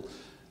battle.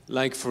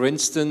 Like, for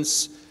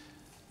instance,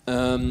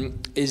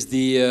 is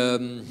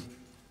the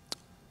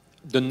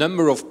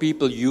number of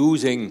people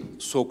using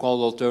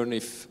so-called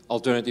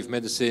alternative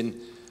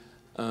medicine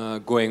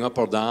going up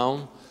or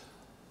down?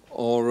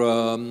 Or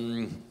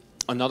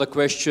another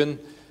question,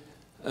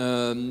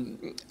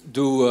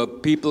 do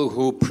people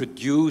who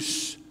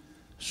produce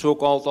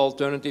so-called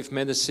alternative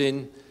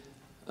medicine,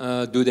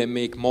 do they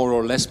make more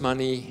or less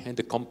money, and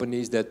the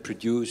companies that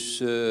produce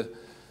the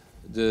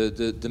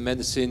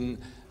medicine,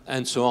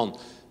 and so on?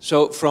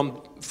 So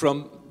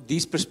from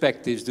these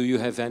perspectives, do you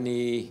have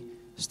any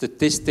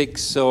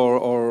statistics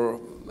or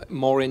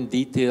more in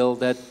detail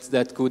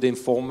that could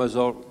inform us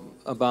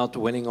about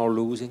winning or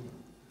losing?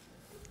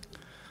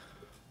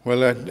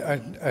 Well,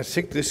 I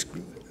think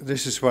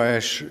this is why I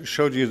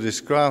showed you this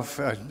graph.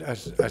 I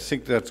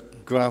think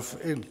that graph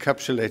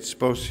encapsulates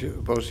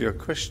both your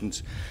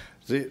questions.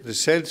 The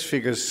sales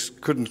figures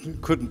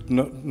couldn't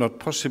not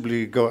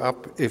possibly go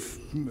up if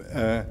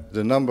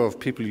the number of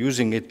people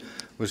using it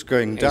was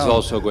going down. It's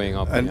also going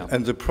up,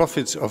 and the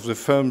profits of the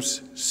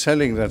firms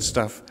selling that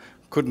stuff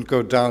couldn't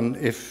go down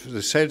if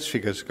the sales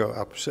figures go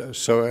up.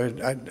 So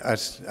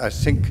I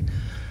think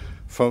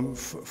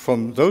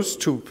from those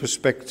two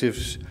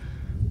perspectives,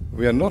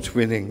 we are not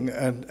winning,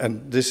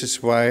 and this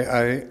is why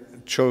I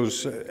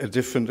chose a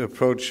different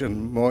approach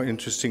and more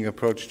interesting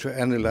approach to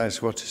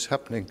analyze what is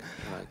happening.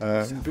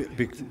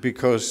 Right.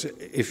 Because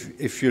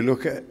if you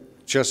look at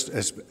just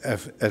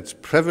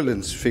at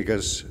prevalence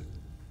figures,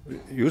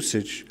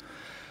 usage,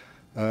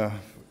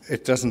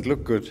 it doesn't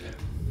look good.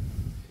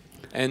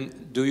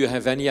 And do you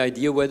have any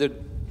idea whether,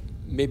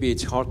 maybe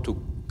it's hard to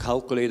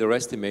calculate or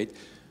estimate,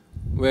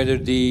 whether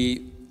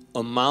the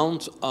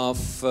amount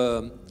of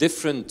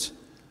different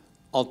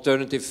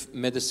alternative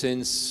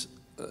medicines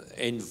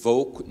in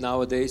vogue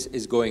nowadays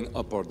is going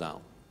up or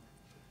down?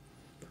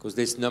 Because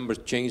this number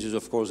changes,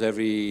 of course,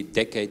 every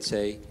decade,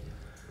 say.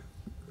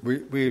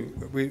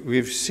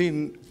 We've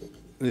seen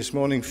this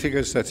morning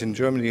figures that in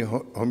Germany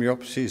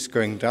homeopathy is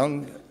going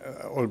down,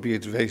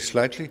 albeit very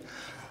slightly.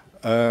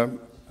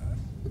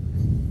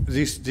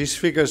 These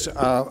figures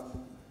are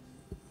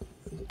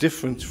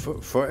different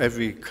for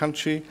every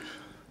country.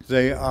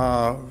 They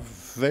are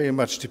very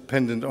much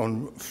dependent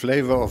on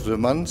flavor of the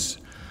months,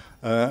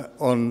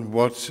 on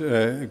what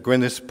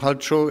Gwyneth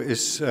Paltrow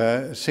is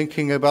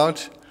thinking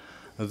about,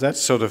 that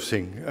sort of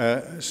thing.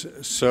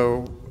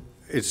 So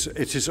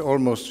it is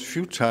almost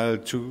futile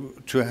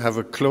to have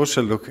a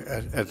closer look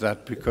at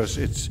that, because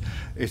it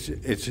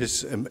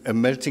is a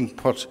melting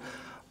pot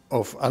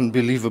of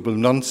unbelievable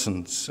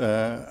nonsense,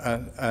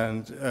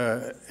 and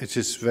it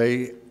is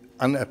very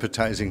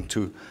unappetizing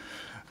to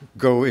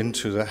go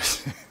into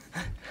that,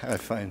 I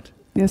find.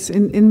 Yes,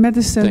 in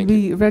medicine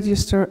we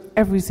register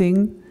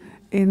everything.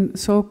 In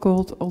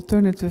so-called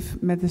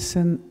alternative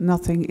medicine,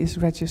 nothing is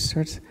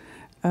registered.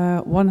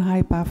 One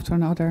hype after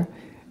another.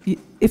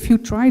 If you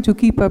try to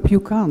keep up, you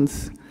can't.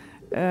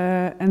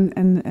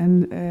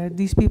 And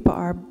these people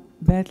are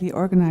badly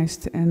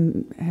organized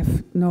and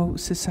have no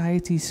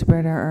societies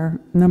where there are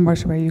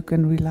numbers where you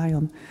can rely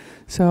on.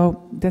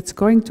 So that's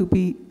going to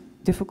be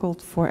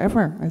difficult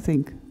forever, I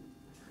think.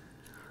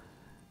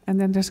 And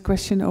then there's a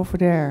question over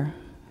there,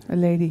 a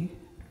lady.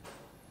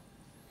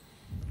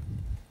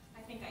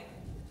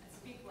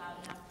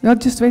 No,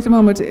 just wait a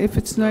moment. If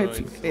it's not,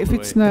 if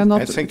it's not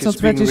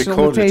registered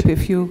on the tape,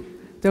 if you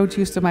don't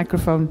use the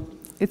microphone,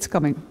 it's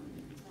coming.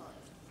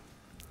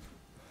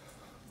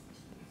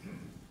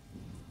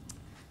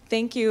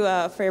 Thank you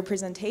for your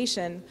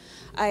presentation.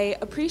 I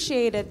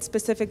appreciated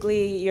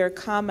specifically your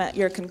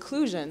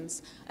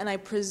conclusions, and I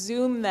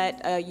presume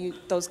that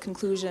those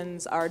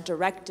conclusions are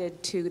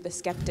directed to the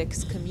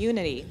skeptics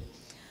community.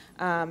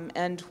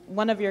 And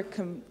one of your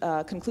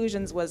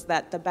conclusions was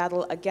that the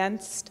battle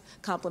against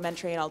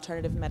complementary and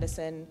alternative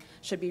medicine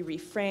should be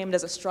reframed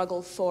as a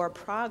struggle for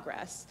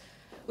progress,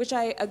 which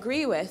I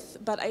agree with,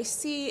 but I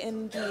see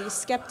in the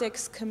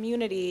skeptics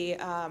community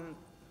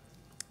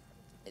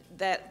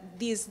that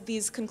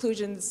these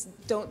conclusions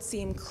don't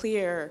seem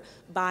clear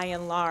by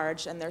and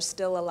large, and there's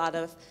still a lot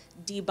of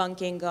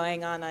debunking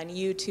going on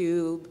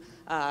YouTube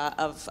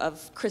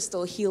of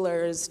crystal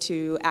healers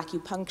to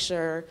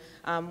acupuncture,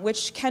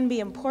 which can be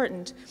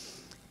important.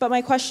 But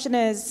my question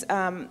is,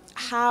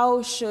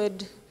 how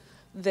should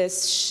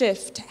this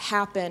shift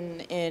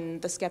happen in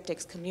the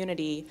skeptics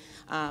community?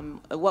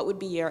 What would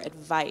be your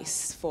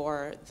advice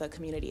for the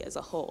community as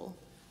a whole?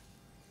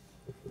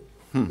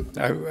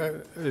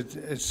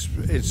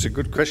 It's a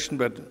good question,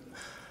 but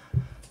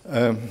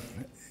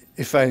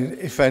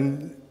if I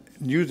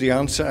knew the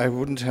answer, I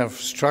wouldn't have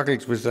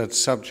struggled with that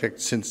subject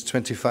since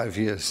 25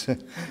 years.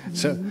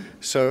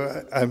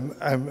 So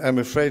I'm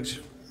afraid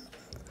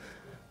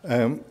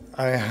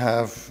I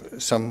have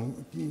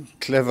some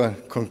clever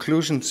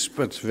conclusions,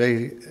 but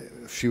very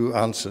few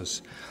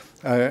answers.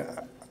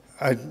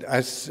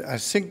 I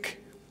think,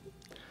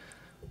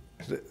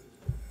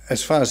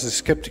 as far as the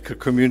skeptical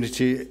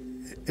community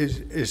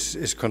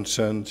is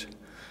concerned,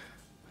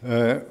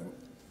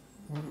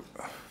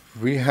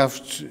 we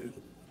have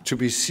to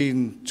be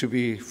seen to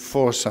be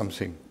for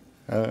something.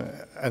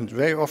 And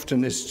very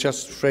often it's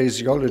just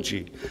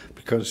phraseology,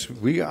 because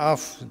we are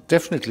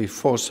definitely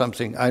for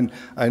something. I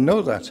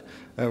know that.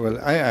 Well,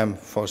 I am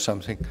for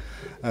something,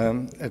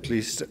 at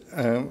least.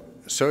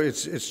 So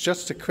it's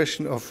just a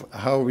question of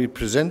how we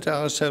present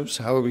ourselves,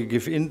 how we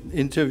give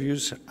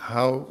interviews,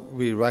 how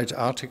we write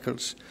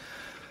articles.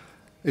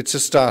 It's a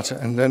start,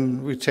 and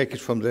then we take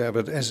it from there.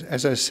 But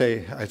as I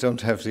say, I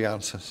don't have the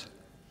answers.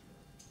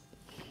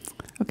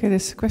 Okay,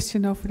 there's a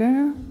question over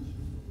there.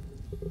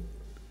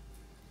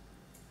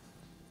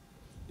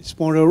 It's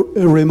more a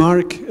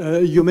remark.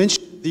 You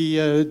mentioned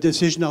the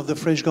decision of the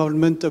French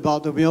government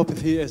about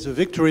homeopathy as a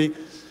victory.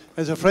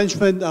 As a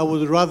Frenchman, I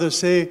would rather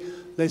say,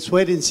 let's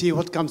wait and see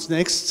what comes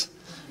next,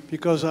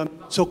 because I'm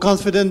so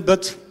confident,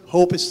 but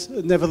hope is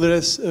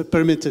nevertheless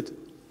permitted.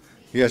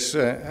 Yes,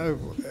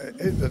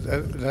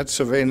 that's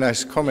a very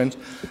nice comment.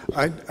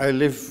 I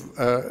live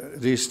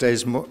these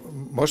days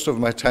most of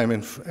my time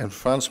in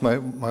France. My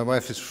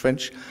wife is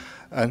French,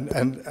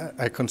 and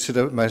I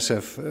consider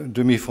myself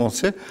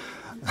demi-Français.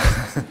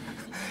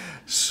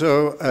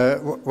 So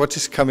what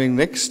is coming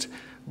next?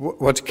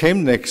 What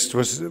came next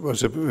was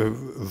a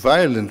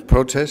violent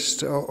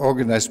protest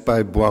organized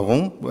by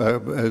Boiron,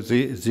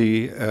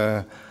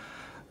 the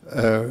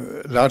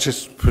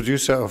largest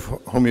producer of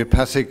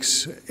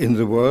homeopathics in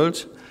the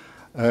world,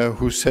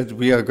 who said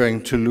we are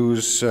going to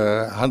lose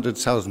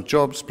 100,000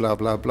 jobs, blah,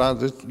 blah, blah,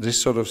 this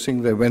sort of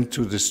thing. They went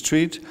to the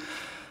street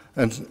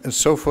and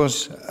so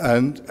forth,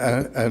 and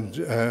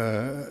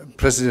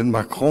President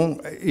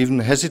Macron even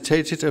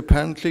hesitated,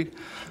 apparently,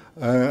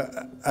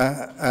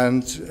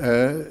 and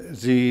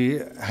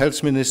the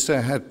health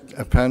minister had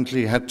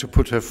apparently had to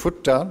put her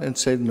foot down and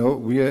say, no,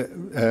 we are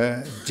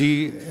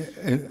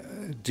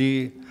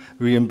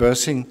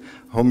reimbursing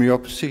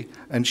homeopathy,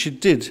 and she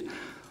did.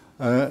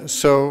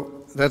 So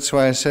that's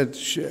why I said,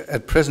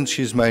 at present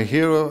she's my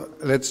hero.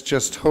 Let's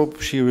just hope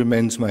she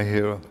remains my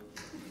hero.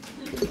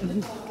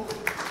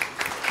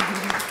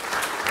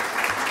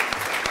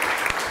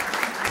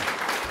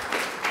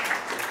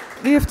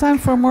 Do you have time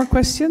for more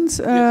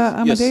questions,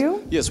 Amadeo?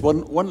 Yes.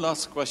 One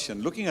last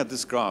question. Looking at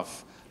this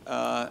graph,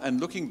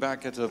 and looking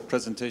back at a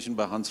presentation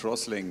by Hans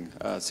Rosling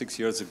 6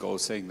 years ago,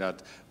 saying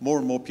that more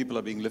and more people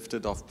are being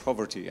lifted off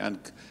poverty, and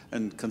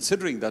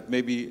considering that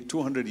maybe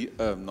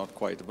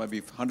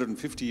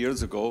 150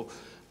 years ago,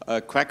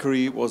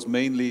 quackery was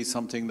mainly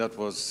something that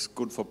was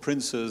good for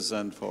princes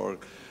and for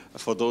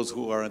those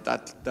who are at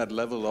that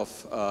level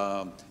of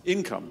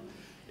income.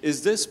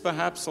 Is this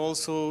perhaps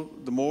also,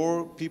 the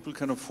more people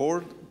can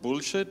afford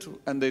bullshit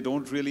and they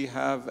don't really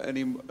have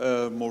any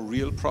more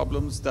real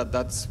problems,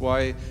 that's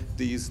why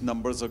these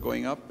numbers are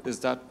going up? Is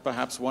that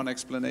perhaps one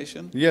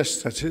explanation?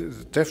 Yes, that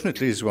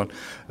definitely is one.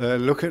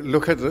 Look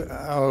at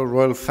our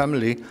royal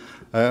family.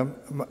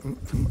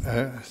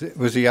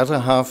 With the other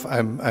half,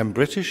 I'm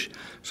British,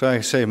 so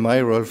I say my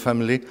royal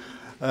family.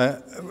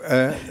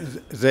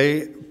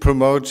 They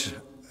promote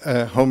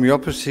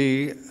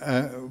homeopathy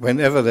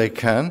whenever they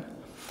can.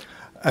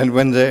 And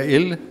when they're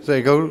ill,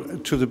 they go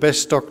to the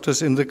best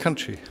doctors in the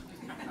country.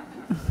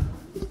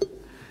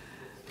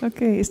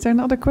 Okay, is there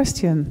another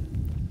question?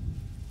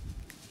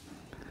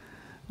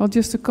 Well,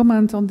 just to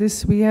comment on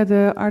this, we had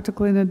an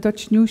article in a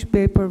Dutch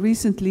newspaper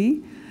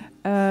recently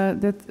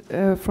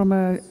from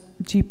a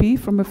GP,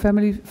 from a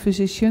family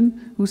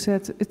physician, who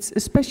said, it's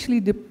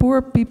especially the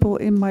poor people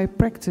in my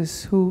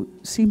practice who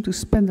seem to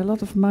spend a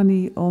lot of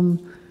money on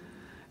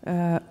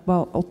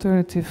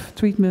alternative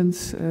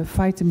treatments,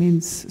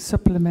 vitamins,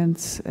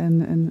 supplements,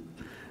 and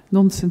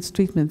nonsense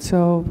treatment.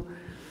 So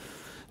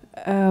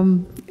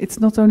it's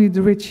not only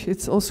the rich,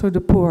 it's also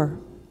the poor.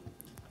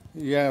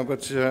 Yeah,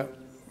 but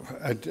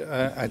I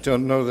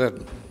don't know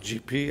that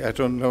GP. I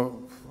don't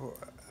know.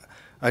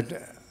 I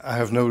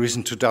have no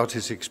reason to doubt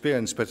his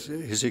experience, but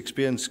his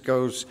experience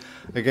goes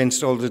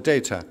against all the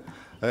data.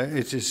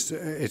 It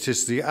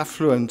is the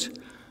affluent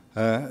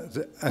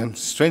and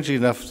strangely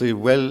enough, the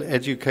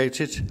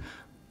well-educated,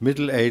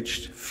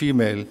 middle-aged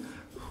female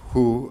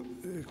who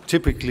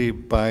typically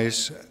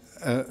buys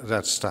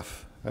that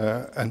stuff.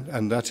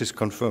 And that is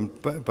confirmed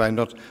by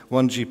not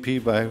one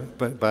GP, by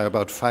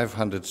about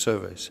 500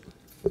 surveys.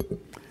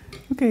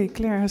 Okay,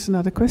 Claire has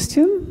another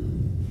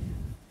question.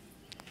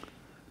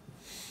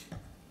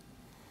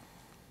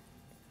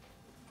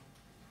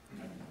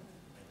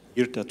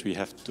 Here that we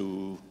have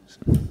to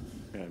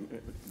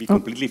be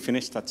completely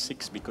finished at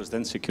 6, because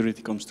then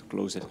security comes to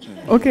close it.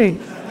 Okay,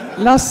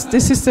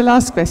 this is the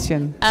last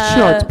question.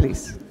 Short,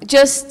 please.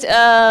 Just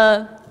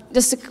a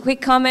quick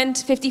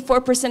comment.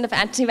 54% of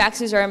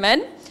anti-vaxxers are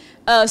men.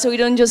 So we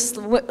don't just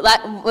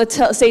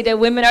say that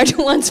women are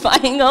the ones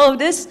buying all of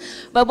this.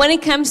 But when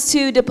it comes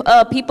to the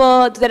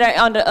people that are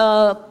on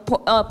the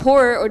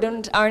poor or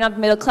are not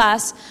middle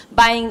class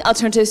buying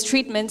alternative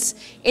treatments,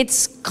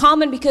 it's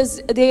common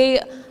because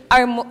they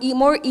are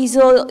more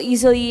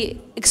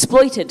easily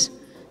exploited.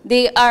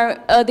 they are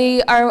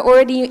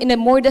already in a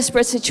more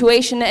desperate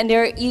situation, and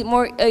they're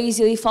more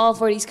easily fall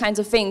for these kinds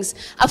of things.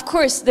 Of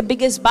course, the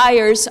biggest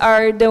buyers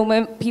are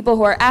the people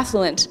who are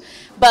affluent,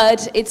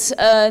 but it's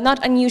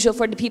not unusual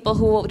for the people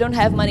who don't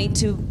have money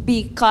to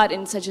be caught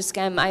in such a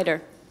scam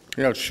either.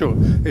 Yeah, sure.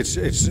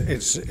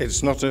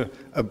 It's not an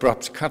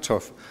abrupt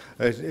cutoff.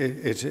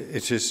 It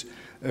is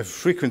a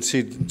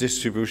frequency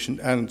distribution,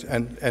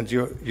 and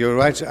you're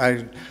right.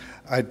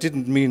 I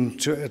didn't mean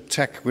to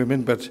attack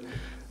women, but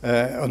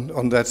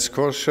on that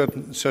score,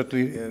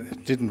 certainly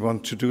didn't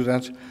want to do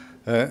that.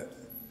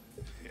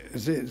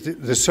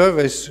 The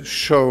surveys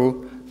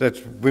show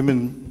that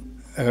women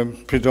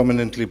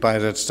predominantly buy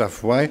that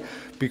stuff. Why?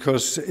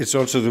 Because it's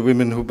also the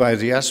women who buy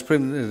the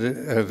aspirin,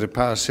 the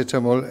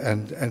paracetamol,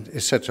 and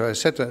etc.,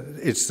 etc.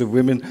 It's the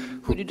women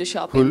who do the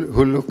shopping,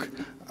 who look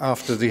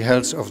after the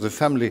health of the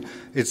family.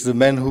 It's the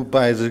men who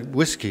buy the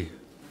whiskey.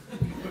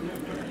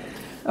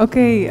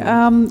 Okay,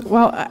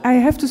 well, I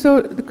have to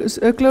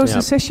close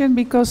the session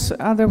because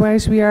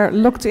otherwise we are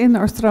locked in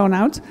or thrown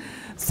out.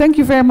 Thank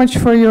you very much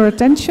for your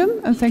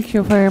attention, and thank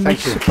you very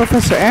much,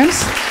 Professor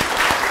Ernst.